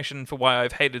explanation for why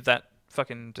I've hated that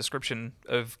fucking description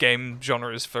of game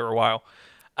genres for a while.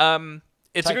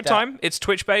 It's Take a good that. time. It's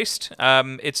Twitch based.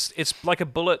 It's like a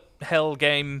bullet hell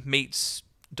game meets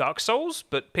Dark Souls,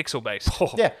 but pixel based.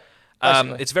 Yeah,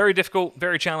 basically. It's very difficult,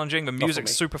 very challenging. The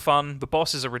music's me. super fun. The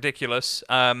bosses are ridiculous.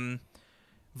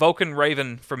 Vulcan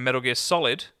Raven from Metal Gear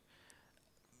Solid.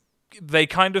 They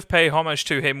kind of pay homage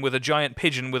to him with a giant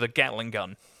pigeon with a Gatling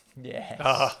gun.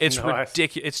 yes. It's Nice.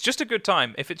 ridiculous. It's just a good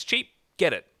time. If it's cheap,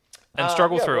 get it and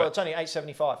struggle yeah, through well, it. It's only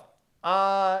 $8.75.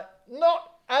 Not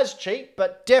as cheap,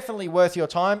 but definitely worth your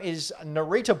time is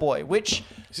Narita Boy, which,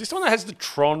 Is this the one that has the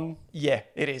Tron? yeah,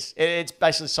 it is. It's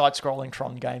basically a side-scrolling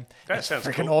Tron game. That it's sounds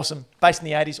freaking cool. awesome. Based in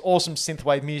the 80s, awesome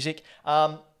synthwave music.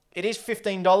 It is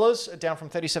 $15, down from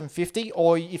 $37.50,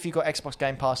 or if you've got Xbox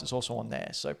Game Pass, it's also on there.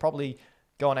 So probably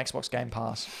go on Xbox Game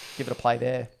Pass, give it a play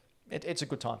there. It's a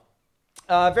good time.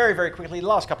 Very, very quickly, the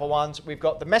last couple of ones. We've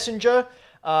got The Messenger,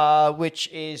 which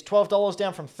is $12,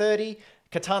 down from $30.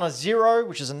 Katana Zero,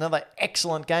 which is another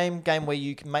excellent game where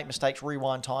you can make mistakes,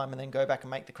 rewind time, and then go back and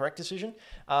make the correct decision.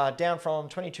 Down from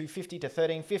 $22.50 to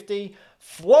 $13.50.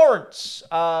 Florence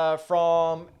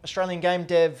from Australian game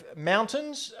dev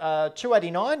Mountains,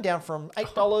 $2.89, down from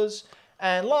 $8.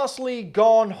 And lastly,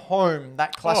 Gone Home,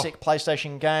 that classic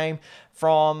PlayStation game,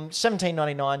 from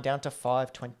 $17.99 down to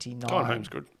 $5.29. Gone Home's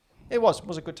good. It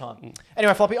was a good time.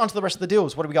 Anyway, Floppy, on to the rest of the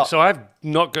deals. What do we got? So I've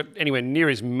not got anywhere near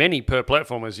as many per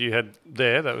platform as you had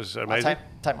there. That was I amazing.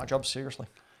 take my job seriously.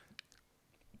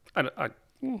 I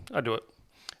do it.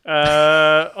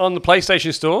 On the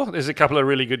PlayStation Store, there's a couple of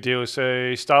really good deals.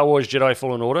 So Star Wars Jedi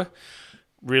Fallen Order,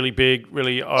 really big,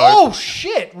 really... Oh,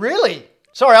 shit, really?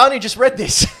 Sorry, I only just read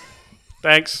this.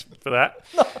 Thanks for that.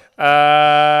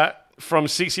 From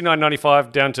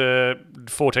 $69.95 down to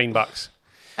 $14.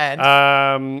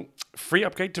 And Free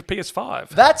upgrade to PS5.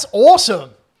 that's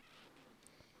awesome.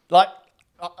 Like,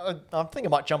 I think I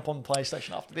might jump on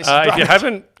PlayStation after this.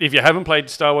 If you haven't played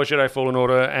Star Wars Jedi Fallen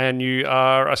Order and you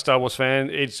are a Star Wars fan,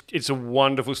 it's a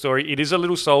wonderful story. It is a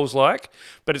little Souls-like,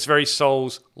 but it's very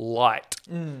Souls-light.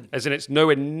 As in, it's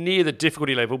nowhere near the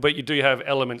difficulty level, but you do have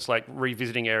elements like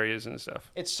revisiting areas and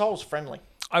stuff. It's Souls friendly.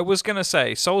 I was going to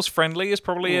say, Souls friendly is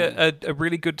probably a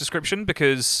really good description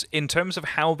because in terms of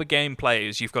how the game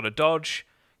plays, you've got to dodge,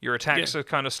 your attacks are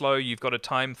kind of slow, you've got to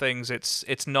time things.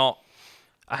 It's not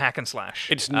a hack and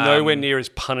slash. It's nowhere near as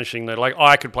punishing though. Like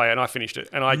I could play it and I finished it,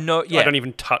 and I don't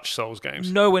even touch Souls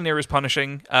games. Nowhere near as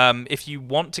punishing. If you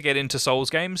want to get into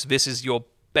Souls games, this is your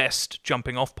best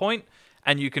jumping off point,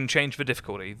 and you can change the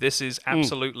difficulty. This is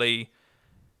absolutely...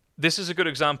 This is a good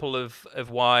example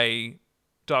of why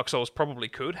Dark Souls probably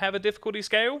could have a difficulty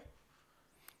scale.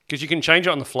 Because you can change it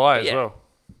on the fly as well.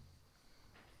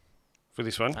 For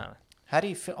this one. How do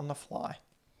you fit on the fly?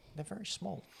 They're very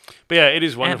small. But yeah, it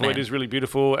is wonderful. Ant-Man. It is really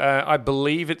beautiful. I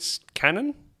believe it's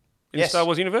canon in the Star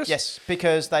Wars universe. Yes,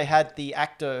 because they had the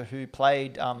actor who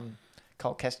played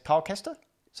Carl Kester?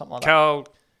 Something like Cal that.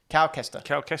 Carl Kester.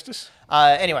 Kestis?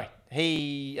 Anyway,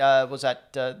 he was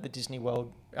at the Disney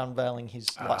World unveiling his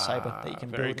lightsaber that you can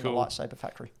build very in the cool. lightsaber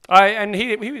factory. And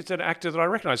he was an actor that I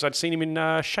recognised. I'd seen him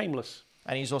in Shameless.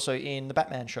 And he's also in the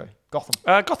Batman show, Gotham.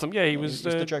 Gotham, yeah, he was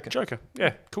he's the Joker. Joker,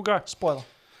 yeah, cool guy. Spoiler.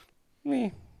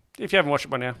 If you haven't watched it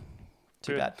by now.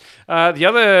 Too bad. The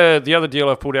other deal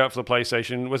I've pulled out for the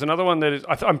PlayStation was another one that is,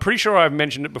 I'm pretty sure I've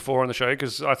mentioned it before on the show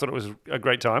because I thought it was a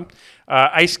great time.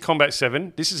 Ace Combat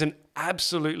 7. This is an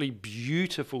absolutely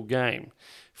beautiful game.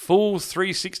 Full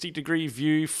 360-degree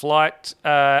view, flight,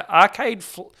 arcade.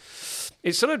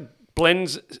 It sort of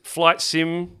blends flight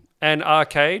sim and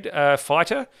arcade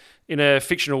fighter in a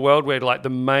fictional world where like the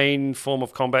main form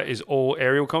of combat is all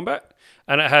aerial combat,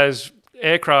 and it has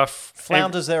aircraft.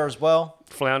 Flounder's there as well.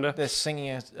 Flounder. They're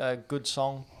singing a good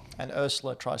song, and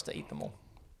Ursula tries to eat them all.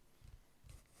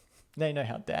 Now you know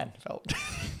how Dan felt.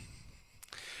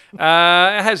 It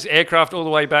has aircraft all the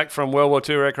way back from World War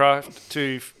II aircraft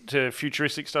to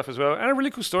futuristic stuff as well, and a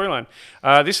really cool storyline.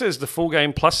 This is the full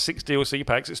game plus 6 DLC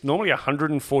packs. It's normally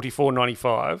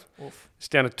 $144.95. It's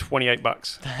down to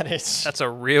 $28. That's a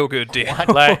real good deal.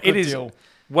 Like, it good is deal.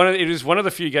 it is one of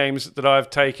the few games that I've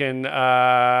taken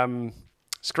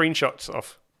screenshots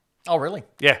of. Oh, really?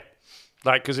 Yeah,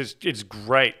 like because it's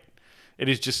great.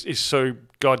 It's so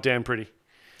goddamn pretty.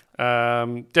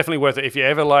 Definitely worth it if you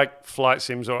ever like flight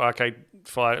sims or arcade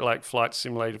flight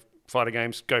simulator fighter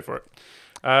games. Go for it.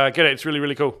 Get it. It's really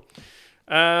really cool.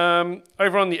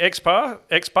 Over on the X-Pass.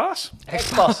 X-Boss.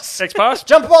 X-Pass.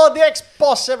 Jump aboard the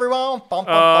X-Boss, everyone. Bum, bum,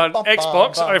 bum, bum,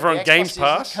 Xbox, bum, bum. over on The Games Xbox is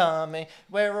Pass. coming.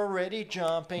 We're already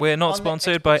jumping. We're not on the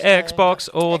sponsored by Xbox Xbox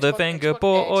or the Xbox, Venga Xbox,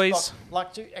 Boys. Xbox.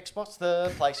 Like to Xbox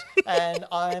the place. And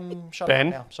I'm shut Ben?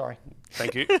 up now. Sorry.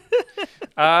 Thank you.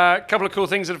 A couple of cool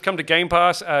things that have come to Game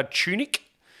Pass. Tunic,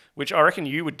 which I reckon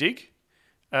you would dig.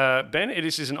 Ben,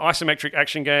 this is an isometric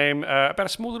action game about a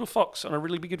small little fox on a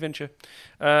really big adventure.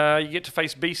 You get to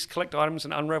face beasts, collect items,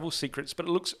 and unravel secrets, but it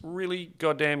looks really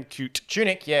goddamn cute.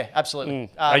 Tunic, yeah, absolutely.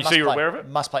 So must you're play. aware of it?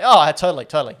 Must play. Oh, totally.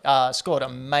 Scored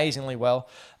amazingly well.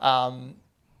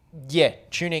 Yeah,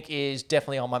 Tunic is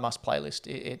definitely on my must play list.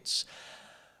 It's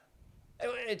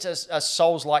a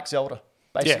Souls-like Zelda,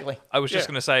 basically. I was just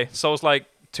going to say, Souls like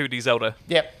 2D Zelda.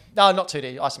 Yep. No, not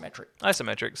 2D, isometric.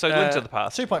 Isometric. So Link to the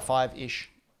Past. 2.5-ish.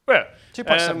 Well,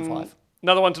 2.75.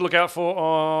 Another one to look out for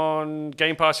on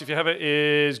Game Pass, if you have it,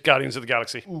 is Guardians of the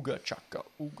Galaxy. Ooga chaka,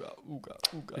 ooga, ooga,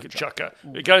 ooga Chaka.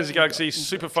 Guardians of the Galaxy,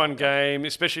 super fun game,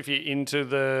 especially if you're into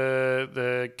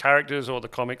the characters or the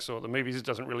comics or the movies. It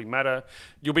doesn't really matter.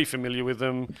 You'll be familiar with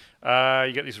them.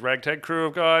 You get this ragtag crew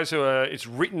of guys who are. It's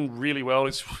written really well.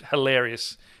 It's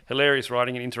hilarious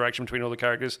writing and interaction between all the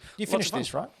characters. You Lots finished of fun.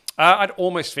 this, right? I'd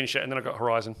almost finish it, and then I got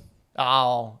Horizon.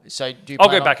 Oh, so do you I'll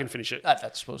plan go on- back and finish it.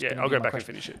 That's what's Yeah, gonna I'll be go my back and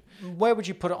question. finish it. Where would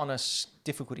you put it on a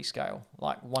difficulty scale?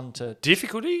 Like 1 to...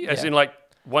 Difficulty, as Yeah. in like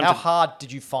one How to. hard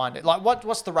did you find it? Like,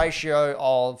 what's the ratio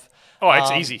of... Oh,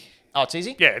 it's easy. Oh, it's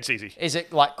easy? Yeah, it's easy. Is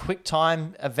it like quick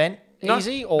time event No,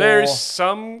 easy? Or there's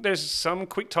some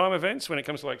quick time events when it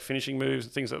comes to like finishing moves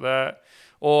and things like that,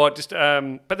 or just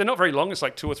but they're not very long. It's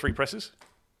like 2 or 3 presses.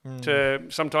 To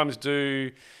sometimes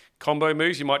do combo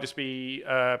moves, you might just be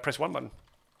press 1 button.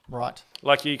 Right.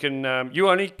 Like you can you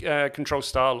only control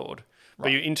Star-Lord,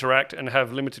 but you interact and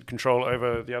have limited control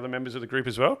over the other members of the group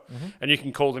as well, and you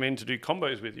can call them in to do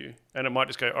combos with you. And it might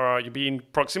just go, all right, you'll be in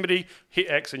proximity, hit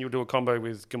X, and you'll do a combo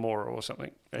with Gamora or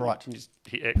something. And Right. You can just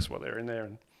hit X while they're in there,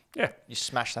 and yeah, You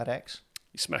smash that X.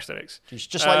 you smash that X.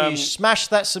 Just like you smash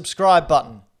that subscribe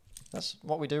button. That's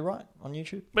what we do, right? On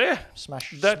YouTube? But yeah,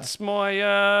 Smash. that's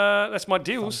my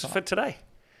deals for today.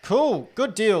 Cool.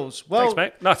 Good deals. Well, Thanks,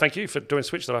 mate. No, thank you for doing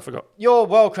Switch that I forgot. you're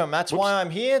welcome. That's why I'm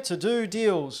here to do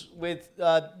deals with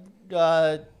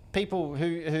people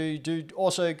who do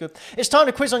also good. It's time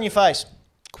to quiz on your face.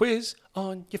 Quiz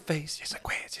on your face. Yes, a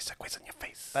quiz. Yes, a quiz on your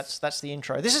face. That's the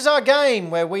intro. This is our game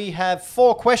where we have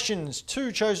 4 questions,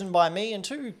 2 chosen by me and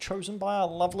 2 chosen by our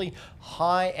lovely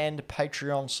high-end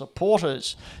Patreon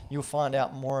supporters. You'll find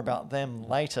out more about them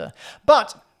later.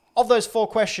 But of those 4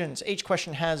 questions, each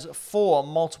question has 4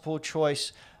 multiple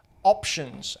choice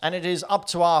options, and it is up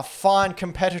to our fine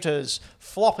competitors,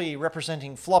 Floppy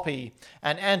representing Floppy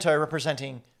and Anto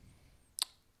representing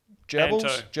Gerbils? Anto.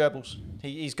 Gerbils.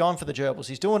 He's gone for the gerbils.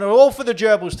 He's doing it all for the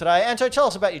gerbils today. Anto, tell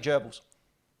us about your gerbils.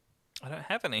 I don't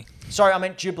have any. Sorry, I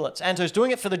meant giblets. Anto's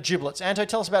doing it for the giblets. Anto,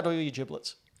 tell us about all your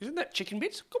giblets. Isn't that chicken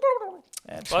bits?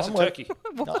 That's That's a one word. turkey.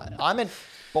 No, I meant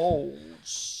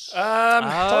balls. Tell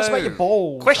us about your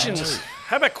balls. Questions.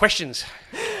 How about questions?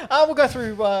 We'll go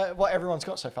through what everyone's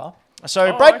got so far.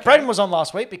 So okay. Braden was on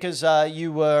last week because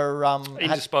you were...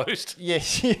 Indisposed.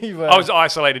 yes, you were... I was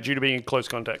isolated due to being in close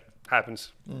contact.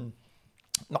 Happens.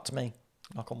 Not to me.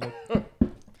 Knock on wood.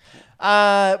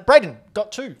 Braden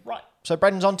got 2. Right. So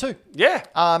Braden's on 2. Yeah.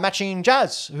 Matching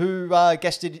Jazz, who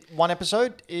guested 1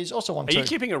 episode, is also on 2. Are you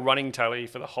keeping a running tally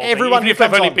for the whole Everyone thing? Even who if they've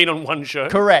comes only on. been on one show?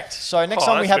 Correct. So next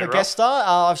time we that's have a a bit guest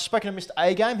star, I've spoken to Mr.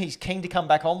 A Game. He's keen to come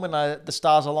back on when the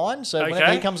stars align. So whenever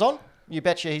Okay. he comes on, you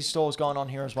betcha his store's going on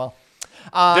here as well.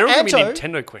 There are going to be Anto,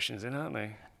 Nintendo questions then, aren't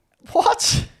they?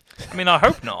 what? I mean, I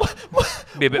hope not.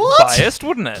 Be a bit What? biased,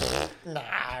 wouldn't it? No,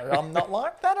 I'm not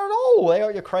like that at all.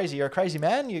 You're crazy. You're a crazy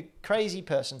man. You're a crazy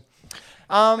person.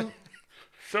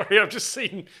 Sorry, I've just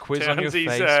seen Quiz on your Townsie's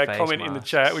face, face comment in the masks.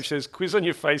 chat, which says, quiz on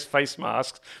your face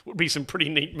masks would be some pretty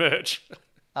neat merch.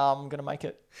 I'm going to make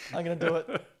it. I'm going to do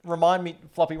it. Remind me,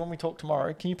 Floppy, when we talk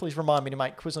tomorrow, can you please remind me to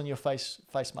make quiz on your face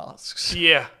masks?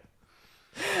 Yeah.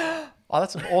 Oh,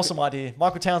 that's an awesome idea.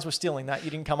 Michael Towns was stealing that.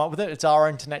 You didn't come up with it. It's our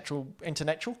intellectual.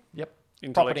 Yep.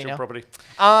 Intellectual property.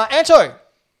 Anto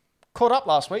caught up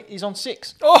last week. He's on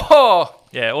 6. Oh!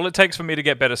 Yeah, all it takes for me to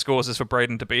get better scores is for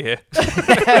Braden to be here.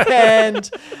 And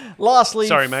lastly,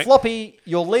 Sorry, mate. Floppy,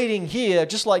 you're leading here,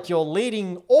 just like you're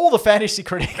leading all the fantasy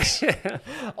critics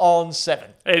on 7.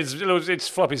 It's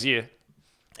Floppy's year.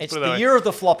 It's Put it that the way. year of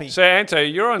the floppy. So, Anto,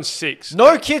 you're on 6.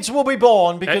 No kids will be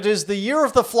born because it is the year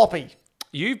of the floppy.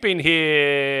 You've been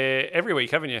here every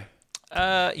week, haven't you?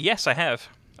 Yes, I have.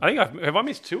 I think have I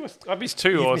missed 2 or I've missed 2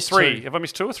 You've or missed 3. 2. Have I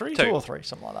missed 2 or 3? 2 or 3,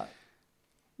 something like that.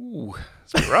 Ooh,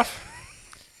 it's a bit rough.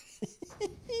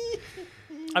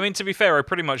 I mean, to be fair, I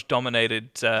pretty much dominated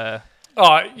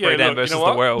Oh, yeah, Breakdown look, versus you know the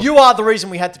what? world. You are the reason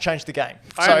we had to change the game.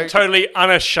 I'm totally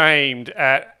unashamed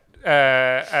at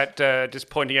just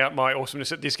pointing out my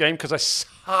awesomeness at this game because I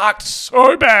sucked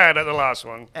so bad at the last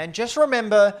one. And just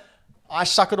remember, I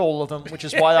suck at all of them, which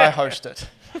is why I host it.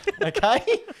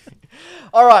 Okay?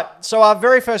 All right, so our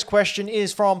very first question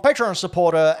is from Patreon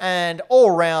supporter and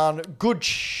all-round good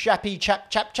chapstick.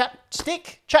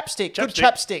 Good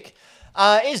chapstick.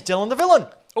 Is Dylan the villain?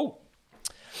 Oh,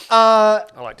 I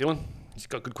like Dylan. He's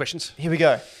got good questions. Here we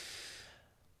go.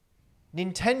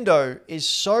 Nintendo is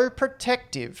so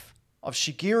protective of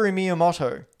Shigeru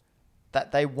Miyamoto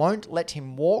that they won't let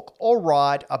him walk or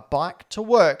ride a bike to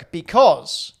work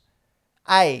because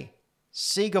A.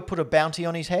 Sega put a bounty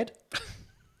on his head.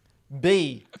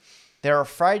 B. They're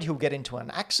afraid he'll get into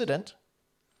an accident.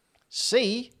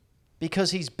 C.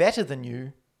 Because he's better than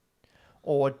you.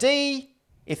 Or D.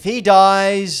 If he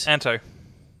dies, Anto.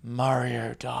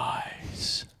 Mario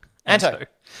dies. Anto.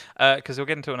 Because he'll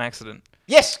get into an accident.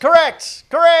 Yes, correct.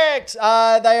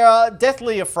 They are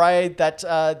deathly afraid that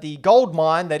the gold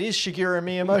mine that is Shigeru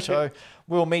Miyamoto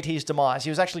will meet his demise. He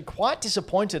was actually quite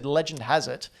disappointed, legend has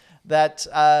it, that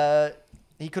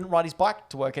he couldn't ride his bike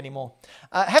to work anymore.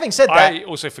 Having said that... I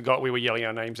also forgot we were yelling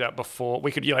our names out before.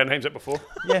 We could yell our names out before.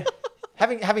 Yeah.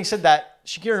 Having said that,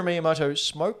 Shigeru Miyamoto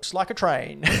smokes like a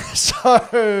train. So...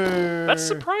 That's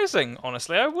surprising,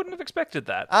 honestly. I wouldn't have expected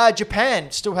that. Japan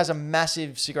still has a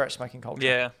massive cigarette smoking culture.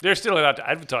 Yeah. They're still allowed to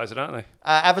advertise it, aren't they?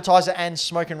 Advertiser and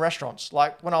smoke in restaurants.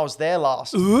 Like when I was there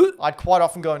last, I'd quite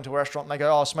often go into a restaurant and they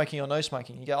go, "Oh, smoking or no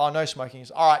smoking?" You go, "Oh, no smoking."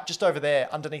 It's, all right, just over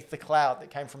there, underneath the cloud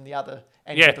that came from the other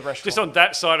end Yeah, of the restaurant. just on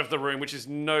that side of the room, which is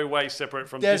no way separate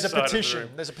from There's this a side petition. of the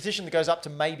room. There's a petition that goes up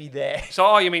to maybe there.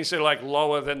 So, you mean like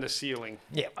lower than the ceiling?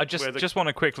 Yeah. I just Where the- just want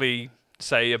to quickly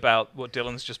say about what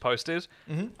Dylan's just posted.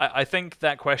 I think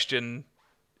that question,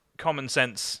 common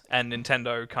sense and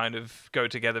Nintendo kind of go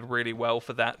together really well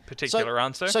for that particular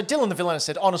answer. So Dylan the villain has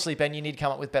said, "Honestly, Ben, you need to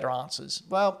come up with better answers."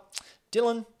 Well,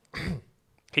 Dylan,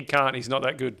 He can't. He's not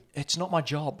that good. it's not my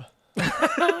job.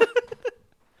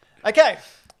 Okay,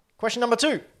 question number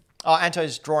 2.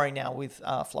 Anto's drawing now with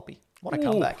Floppy. What a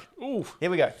comeback. Ooh. Here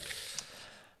we go.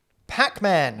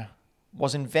 Pac-Man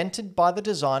was invented by the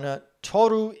designer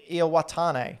Toru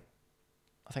Iwatani.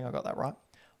 I think I got that right.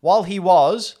 While he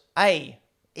was A.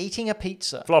 Eating a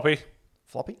pizza. Floppy.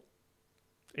 Floppy?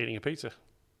 Eating a pizza.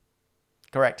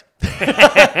 Correct.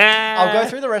 I'll go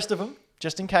through the rest of them,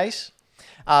 just in case.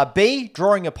 B.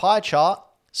 Drawing a pie chart.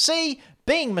 C.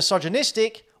 Being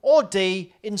misogynistic. Or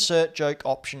D. Insert joke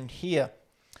option here.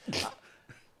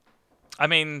 I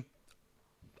mean,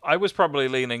 I was probably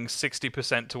leaning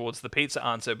 60% towards the pizza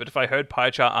answer, but if I heard pie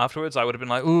chart afterwards, I would have been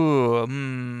like, ooh,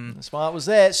 The smart was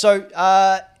there. So,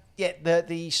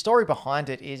 the story behind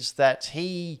it is that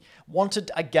he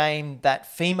wanted a game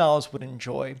that females would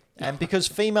enjoy. And because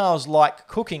females like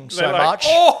cooking so They're like, much,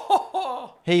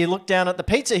 "Oh!" he looked down at the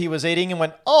pizza he was eating and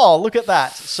went, "Oh, look at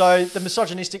that." So the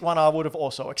misogynistic one I would have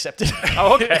also accepted.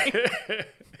 Oh, okay.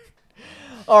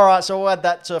 All right, so we'll add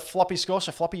that to Floppy's score.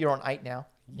 So Floppy, you're on 8 now.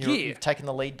 Yeah. You've taken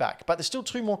the lead back. But there's still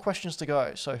 2 more questions to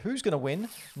go. So who's going to win?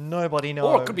 Nobody knows.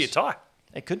 Or it could be a tie.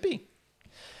 It could be.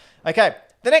 Okay,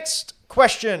 the next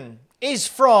question is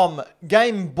from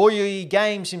Game Boy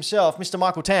Games himself, Mr.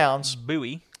 Michael Towns.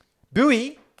 Buoy.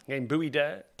 Bowie. Game Bowie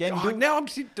Dad. Game Bowie- Now I'm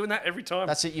doing that every time.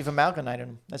 That's it, you've amalgamated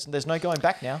them. There's no going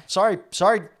back now. Sorry,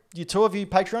 you 2 of you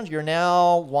Patreons, you're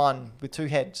now 1 with 2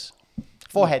 heads.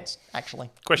 4 heads, actually.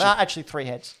 Question. No, actually 3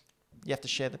 heads. You have to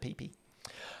share the PP.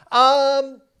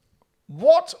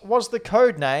 What was the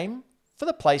code name for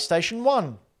the PlayStation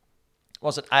 1?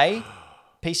 Was it A,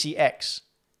 PCX,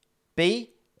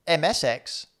 B,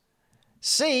 MSX,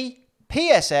 C,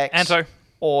 PSX, Anto.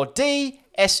 or D,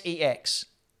 SEX?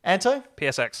 Anto?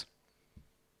 PSX.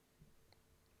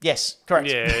 Yes, correct.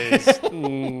 Yes.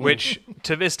 Which,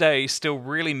 to this day, still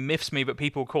really miffs me, but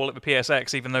people call it the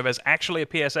PSX, even though there's actually a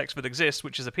PSX that exists,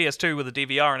 which is a PS2 with a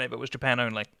DVR in it, but was Japan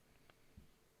only.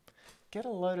 Get a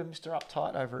load of Mr.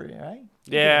 Uptight over here, eh?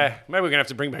 Yeah. Maybe we're going to have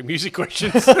to bring back music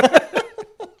questions.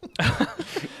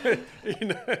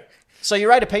 So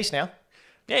you're 8 apiece now.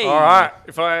 Yay! All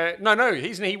right. No,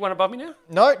 he one above me now?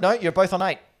 No, you're both on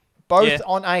 8. Both Yeah.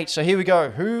 on 8. So here we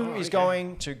go. Who is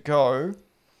going to go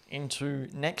into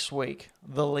next week?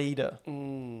 The leader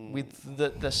with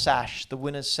the sash, the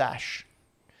winner's sash.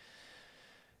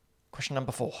 Question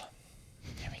number 4.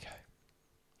 Here we go.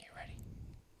 You ready?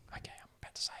 Okay, I'm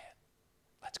about to say it.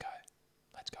 Let's go.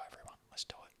 Let's go, everyone. Let's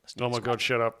do it. Let's do Oh this. my God,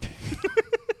 shut up.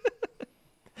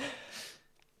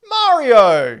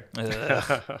 Mario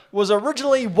Ugh. was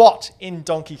originally what in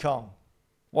Donkey Kong?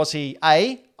 Was he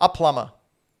A, a plumber,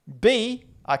 B,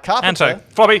 a carpenter, Anto.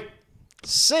 Floppy.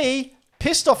 C,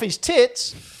 pissed off his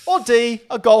tits, or D,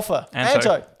 a golfer?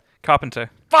 Anto. Carpenter.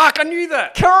 Fuck, I knew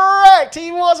that. Correct!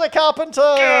 He was a carpenter!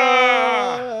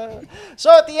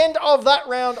 So at the end of that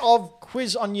round of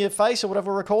quiz on your face, or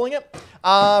whatever we're calling it,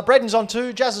 Braden's on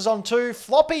 2, Jazz is on 2,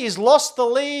 Floppy has lost the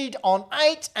lead on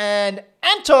 8, and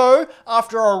Anto,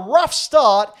 after a rough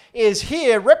start, is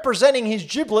here representing his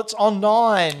giblets on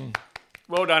 9.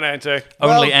 Well done, Anto.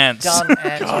 Only Well ants. done,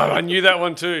 Anto. God, I knew that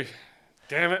one too.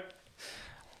 Damn it.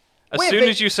 As We've soon been-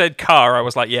 as you said car, I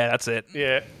was like, yeah, that's it.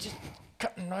 Yeah,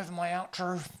 Cutting over my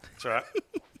outro. that's all right.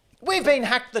 We've been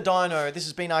Hack the Dino. This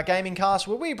has been our gaming cast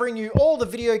where we bring you all the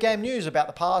video game news about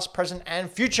the past, present, and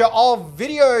future of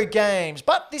video games.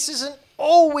 But this isn't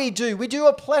all we do. We do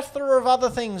a plethora of other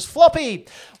things. Floppy,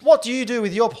 what do you do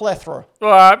with your plethora?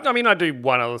 Well, I mean, I do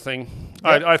one other thing.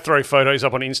 Yep. I throw photos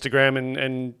up on Instagram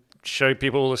and show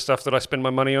people all the stuff that I spend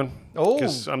my money on. Oh.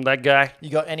 Because I'm that guy. You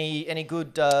got any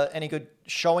good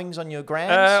showings on your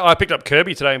grams? I picked up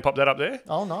Kirby today and popped that up there.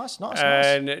 Oh, nice.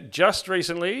 And just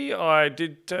recently, I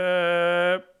did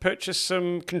purchase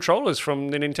some controllers from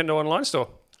the Nintendo Online store.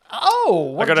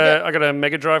 Oh, I what did you get? got a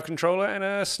Mega Drive controller and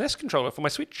a SNES controller for my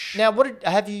Switch. Now,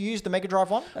 have you used the Mega Drive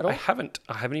one at all? I haven't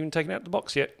even taken out the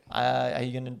box yet. Are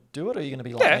you going to do it, or are you going to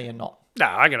be like Yeah. me and not? No,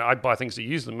 I buy things to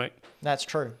use them, mate. That's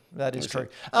true. That is true.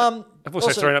 I've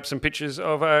also thrown up some pictures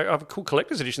of cool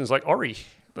collector's editions like Ori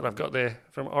that I've got there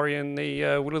from Ori and the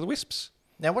Will of the Wisps.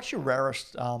 Now, what's your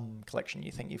rarest collection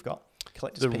you think you've got?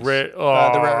 Collector's The piece. rare- The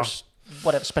oh. rarest,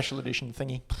 whatever, special edition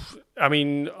thingy. I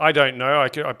mean, I don't know.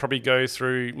 I'd probably go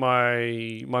through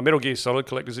my Metal Gear Solid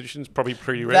collector's editions. Probably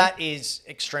pretty rare. That is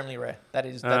extremely rare. That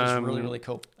is really, really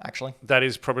cool, actually. That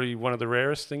is probably one of the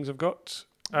rarest things I've got.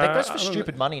 That goes for other than-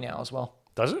 stupid money now as well.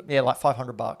 Does it? Yeah, like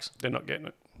 $500. They're not getting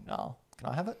it. Oh, can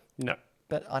I have it? No.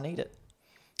 But I need it.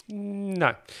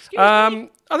 No. I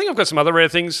think I've got some other rare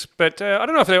things, but I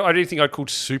don't know if there are anything I'd call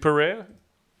super rare.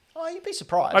 Oh, you'd be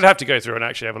surprised. I'd have to go through and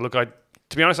actually have a look.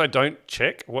 To be honest, I don't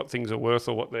check what things are worth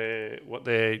or how rare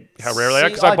they are,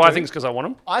 because I I buy do. things because I want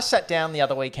them. I sat down the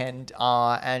other weekend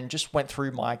and just went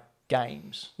through my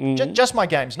games. Mm-hmm. Just my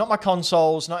games, not my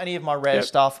consoles, not any of my rare Yep.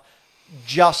 stuff.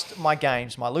 Just my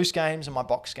games, my loose games and my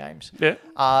box games. Yeah.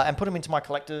 And put them into my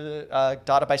collector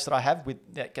database that I have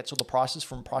that gets all the prices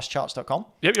from pricecharts.com.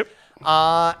 Yep.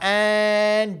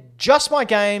 And just my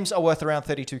games are worth around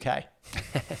 32K.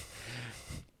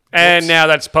 And now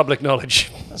that's public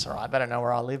knowledge. That's all right. They don't know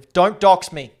where I live. Don't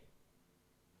dox me.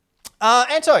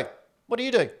 Anto, what do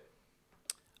you do?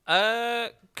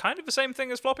 Kind of the same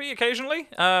thing as Floppy occasionally.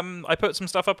 I put some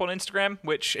stuff up on Instagram,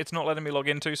 which it's not letting me log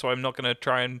into, so I'm not going to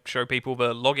try and show people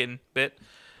the login bit.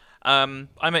 I'm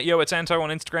at YoIt'sAnto on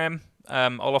Instagram.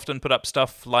 I'll often put up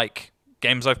stuff like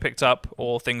games I've picked up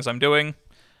or things I'm doing.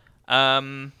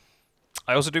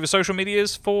 I also do the social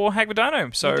medias for Hack the Dino,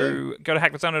 so go to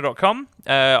hackthedino.com.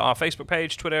 Our Facebook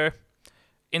page, Twitter,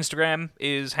 Instagram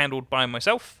is handled by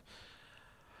myself.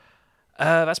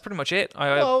 That's pretty much it.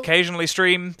 I occasionally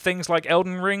stream things like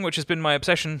Elden Ring, which has been my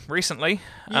obsession recently.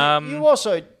 You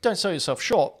also, don't sell yourself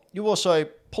short, you also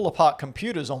pull apart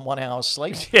computers on 1 hour's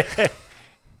sleep.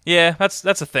 Yeah, that's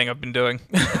a thing I've been doing.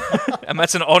 And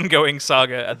that's an ongoing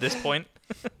saga at this point.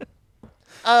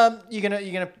 You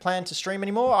gonna plan to stream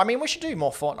anymore? I mean, we should do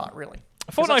more Fortnite, really.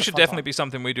 'Cause that's Fortnite a should fun definitely time. be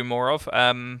something we do more of.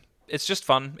 It's just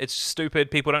fun. It's stupid.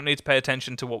 People don't need to pay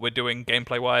attention to what we're doing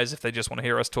gameplay-wise if they just want to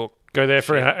hear us talk. Go there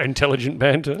for intelligent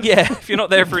banter. Yeah, if you're not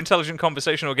there for intelligent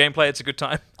conversation or gameplay, it's a good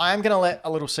time. I am gonna let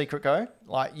a little secret go.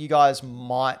 Like, you guys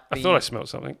might be. I thought I smelled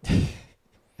something.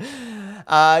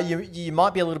 You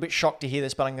might be a little bit shocked to hear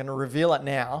this, but I'm going to reveal it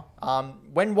now.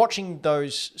 When watching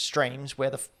those streams where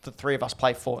the three of us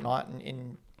play Fortnite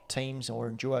in teams or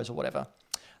in duos or whatever,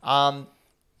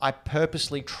 I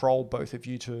purposely troll both of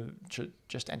you to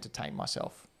just entertain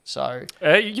myself. So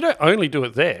You don't only do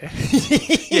it there.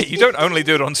 Yeah, you don't only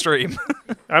do it on stream.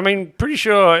 I mean, pretty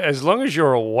sure as long as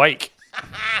you're awake,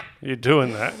 you're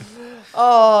doing that.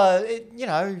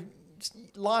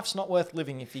 life's not worth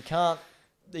living if you can't,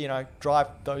 drive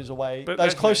those away, But those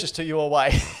that's- closest to you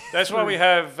away. That's why we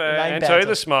have main Anto, banter.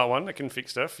 the smart one that can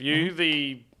fix stuff. You,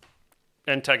 the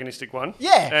antagonistic one.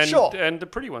 Yeah, and, sure. And the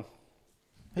pretty one.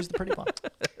 Who's the pretty one?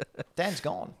 Dan's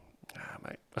gone. Ah,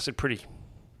 mate. I said pretty.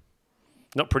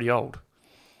 Not pretty old.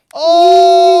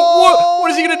 Oh!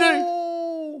 What is he going to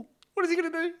do? What is he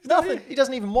going to do? Nothing. He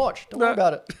doesn't even watch. Don't worry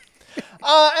about it.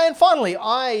 And finally,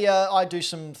 I do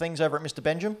some things over at Mr.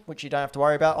 Benjamin, which you don't have to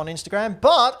worry about on Instagram.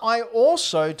 But I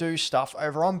also do stuff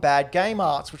over on Bad Game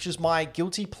Arts, which is my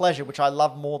guilty pleasure, which I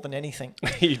love more than anything.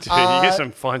 You do.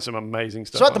 You find some amazing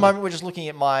stuff. So at the moment, we're just looking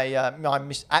at my at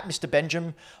Mr.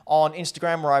 Benjamin on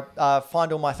Instagram, where I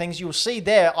find all my things. You'll see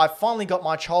there, I finally got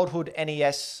my childhood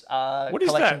NES What is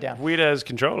collection that? down. Weird as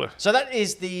controller. So that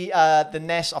is the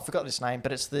NES. I forgot this name,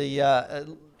 but it's the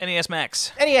NES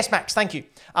Max. NES Max. Thank you.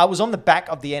 It was on the back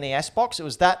of the NES box. It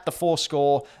was that, the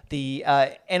 4-score, the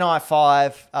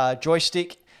NI5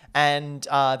 joystick, and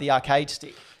the arcade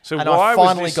stick. So and why I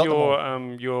finally was this got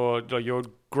them all. your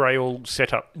Grail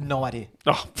setup? No idea.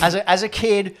 Oh. As a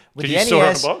kid with Did the you NES, saw it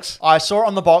on the box? I saw it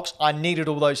on the box. I needed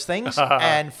all those things,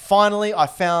 and finally I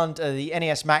found the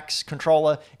NES Max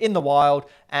controller in the wild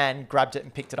and grabbed it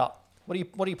and picked it up. What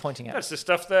are you pointing at? That's the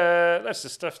stuff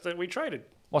that we traded.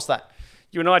 What's that?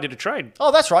 You and I did a trade. Oh,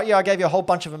 that's right. Yeah, I gave you a whole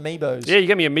bunch of amiibos. Yeah, you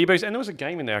gave me amiibos, and there was a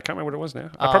game in there. I can't remember what it was now.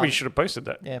 I probably should have posted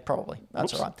that. Yeah, probably.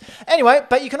 That's Whoops. all right. Anyway,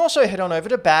 but you can also head on over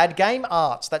to Bad Game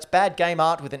Arts. That's Bad Game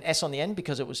Art with an S on the end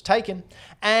because it was taken.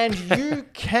 And you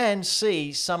can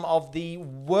see some of the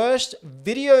worst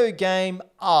video game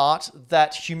art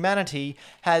that humanity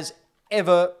has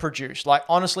ever produced. Like,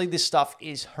 honestly, this stuff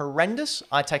is horrendous.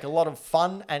 I take a lot of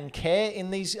fun and care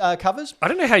in these covers. I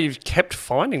don't know how you've kept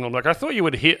finding them. Like, I thought you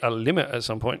would hit a limit at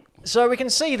some point. So we can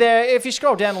see there, if you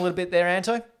scroll down a little bit there,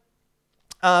 Anto,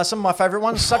 some of my favourite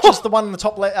ones, such as the one in the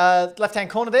top left-hand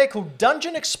corner there called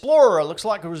Dungeon Explorer. Looks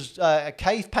like it was a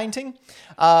cave painting.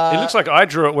 It looks like I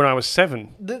drew it when I was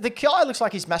 7. The guy looks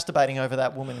like he's masturbating over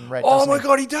that woman in red, Oh doesn't my he?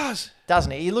 God, he does.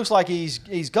 Doesn't he? He looks like he's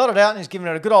got it out and he's giving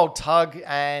it a good old tug,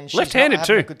 and she's Left-handed not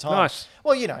having a too. good time. Nice.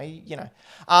 Well, you know.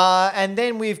 And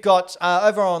then we've got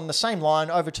over on the same line,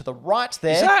 over to the right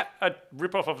there. Is that a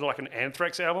rip-off of like an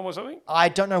Anthrax album or something? I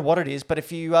don't know what it is, but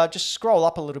if you just scroll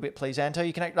up a little bit, please, Anto,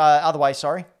 you can other way.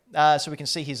 Sorry, so we can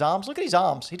see his arms. Look at his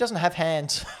arms. He doesn't have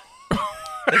hands.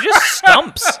 They're just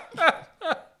stumps.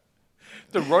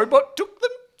 The robot took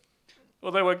them?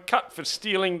 Or they were cut for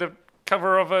stealing the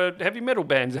cover of a heavy metal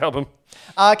band's album?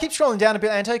 Keep scrolling down a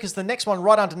bit, Anto, because the next one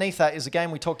right underneath that is a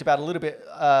game we talked about a little bit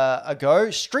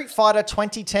ago. Street Fighter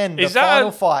 2010, the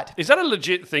final fight. Is that a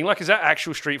legit thing? Like, is that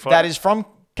actual Street Fighter? That is from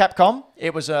Capcom.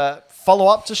 It was a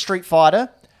follow-up to Street Fighter.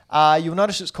 You'll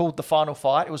notice it's called The Final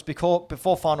Fight. It was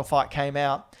before Final Fight came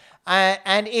out.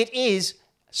 And it is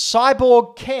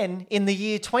Cyborg Ken in the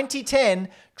year 2010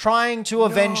 trying to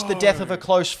avenge the death of a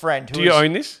close friend. Do you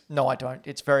own this? No, I don't.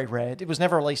 It's very rare. It was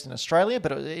never released in Australia,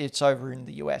 but it's over in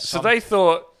the US. So they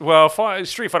thought, well,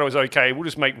 Street Fighter was okay. We'll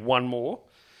just make one more.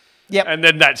 Yep. And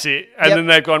then that's it. And Yep. then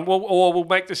they've gone, well, or we'll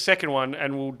make the second one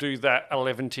and we'll do that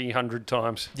 1,100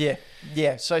 times.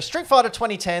 Yeah. So Street Fighter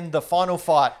 2010, The Final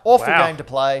Fight. Awful Wow. game to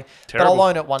play, Terrible. but I'll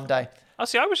own it one day. Oh,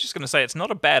 see, I was just going to say it's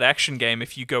not a bad action game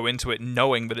if you go into it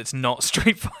knowing that it's not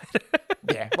Street Fighter.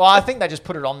 Yeah. Well, I think they just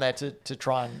put it on there to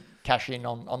try and cash in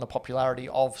on the popularity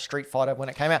of Street Fighter when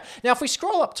it came out. Now, if we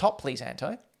scroll up top, please,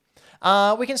 Anto,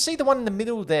 we can see the one in the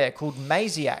middle there called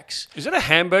Maziacs. Is that a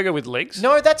hamburger with legs?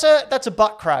 No, that's a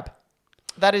butt crab.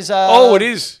 That is a Oh, it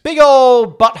is. big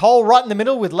old butthole right in the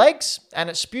middle with legs, and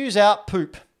it spews out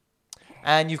poop.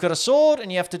 And you've got a sword,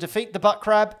 and you have to defeat the butt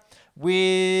crab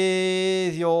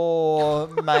with your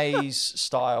maze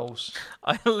styles.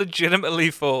 I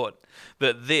legitimately thought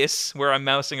that this, where I'm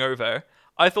mousing over,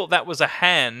 I thought that was a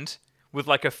hand with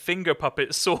like a finger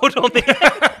puppet sword on the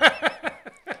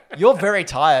end. You're very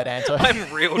tired, Anto.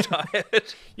 I'm real tired.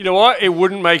 You know what? It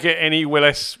wouldn't make it any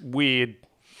less weird.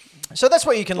 So that's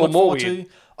what you can look more forward weird.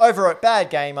 to over at Bad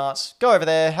Game Arts. Go over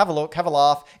there, have a look, have a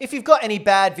laugh. If you've got any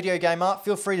bad video game art,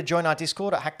 feel free to join our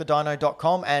Discord at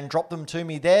hackthedino.com and drop them to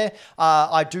me there.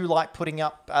 I do like putting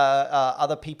up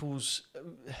other people's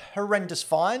horrendous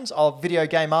finds of video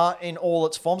game art in all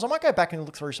its forms. I might go back and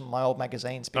look through some of my old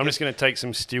magazines. I'm just going to take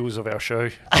some steals of our show.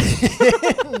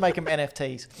 Make them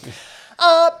NFTs.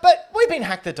 But we've been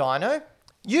Hack the Dino.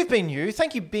 You've been you.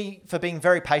 Thank you for being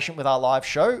very patient with our live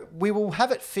show. We will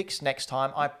have it fixed next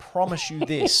time. I promise you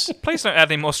this. Please don't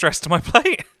add any more stress to my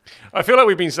plate. I feel like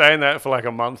we've been saying that for like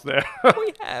a month now.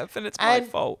 We have, and it's my And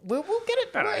fault. we'll get it.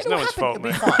 No, it's It'll no one's happen. fault, It'll be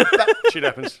man. fine. But Shit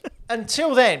happens.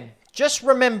 until then, just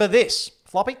remember this,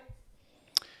 Floppy.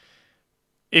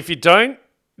 If you don't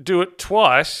do it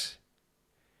twice,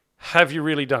 have you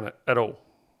really done it at all?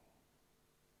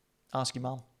 Ask your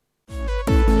mum.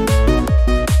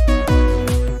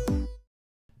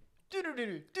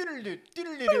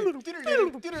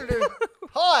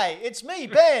 Hi, it's me,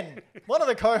 Ben, one of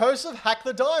the co-hosts of Hack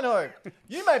the Dino.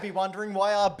 You may be wondering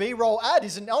why our B-roll ad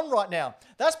isn't on right now.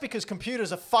 That's because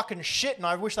computers are fucking shit and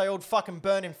I wish they all fucking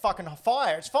burn in fucking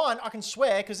fire. It's fine, I can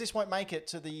swear, because this won't make it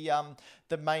to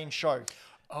the main show.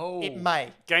 Oh. It may.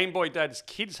 Game Boy Dad's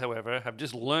kids, however, have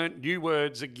just learnt new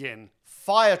words again.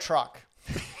 Fire truck.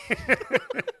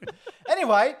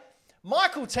 Anyway,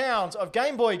 Michael Towns of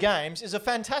Game Boy Games is a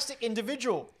fantastic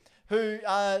individual who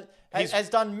has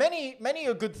done many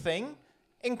a good thing,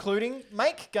 including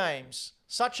make games,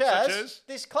 such as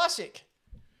this classic.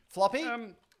 Floppy?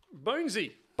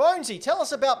 Bonesy. Bonesy, tell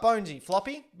us about Bonesy,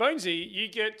 Floppy. Bonesy, you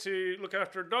get to look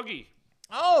after a doggy.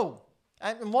 Oh,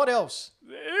 and what else?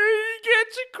 You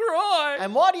get to cry.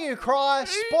 And why do you cry?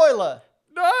 Spoiler.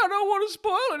 No, I don't want to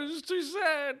spoil it. It's too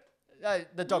sad.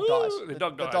 The dog dies. The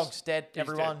dog dies. The dog's dead, He's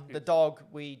everyone. dead. The dog,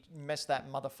 we messed that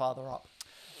mother father up.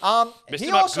 Messed He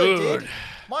him up also good. did,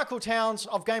 Michael Towns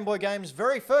of Game Boy Games'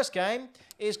 very first game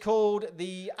is called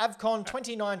the Avcon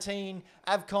 2019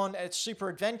 Avcon at Super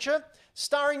Adventure,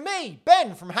 starring me,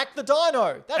 Ben from Hack the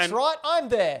Dino. That's And- right, I'm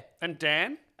there. And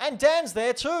Dan. And Dan's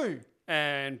there too.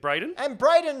 And Braden. And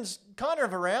Braden's kind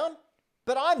of around,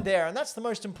 but I'm there, and that's the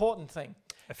most important thing.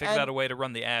 I figured out a way to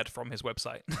run the ad from his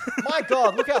website. My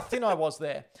God, look how thin I was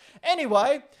there.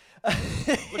 Anyway,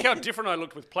 Look how different I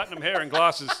looked with platinum hair and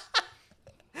glasses.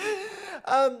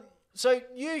 so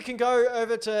you can go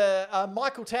over to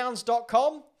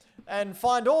michaeltowns.com and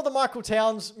find all the Michael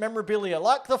Towns memorabilia,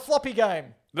 like the floppy game.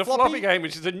 The floppy game,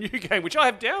 which is a new game, which I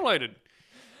have downloaded.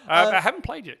 I haven't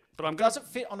played yet, but I'm going. Does it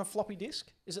fit on a floppy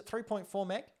disk? Is it 3.4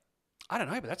 meg? I don't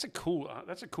know, but that's a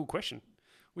cool question.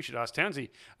 We should ask Townsy.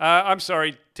 I'm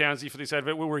sorry, Townsy, for this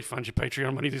advert. We'll refund your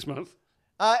Patreon money this month.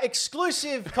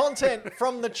 Exclusive content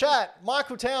from the chat.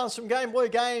 Michael Towns from Game Boy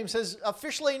Games has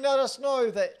officially let us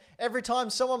know that every time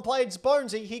someone plays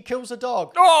Bonesy, he kills a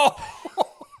dog. Oh!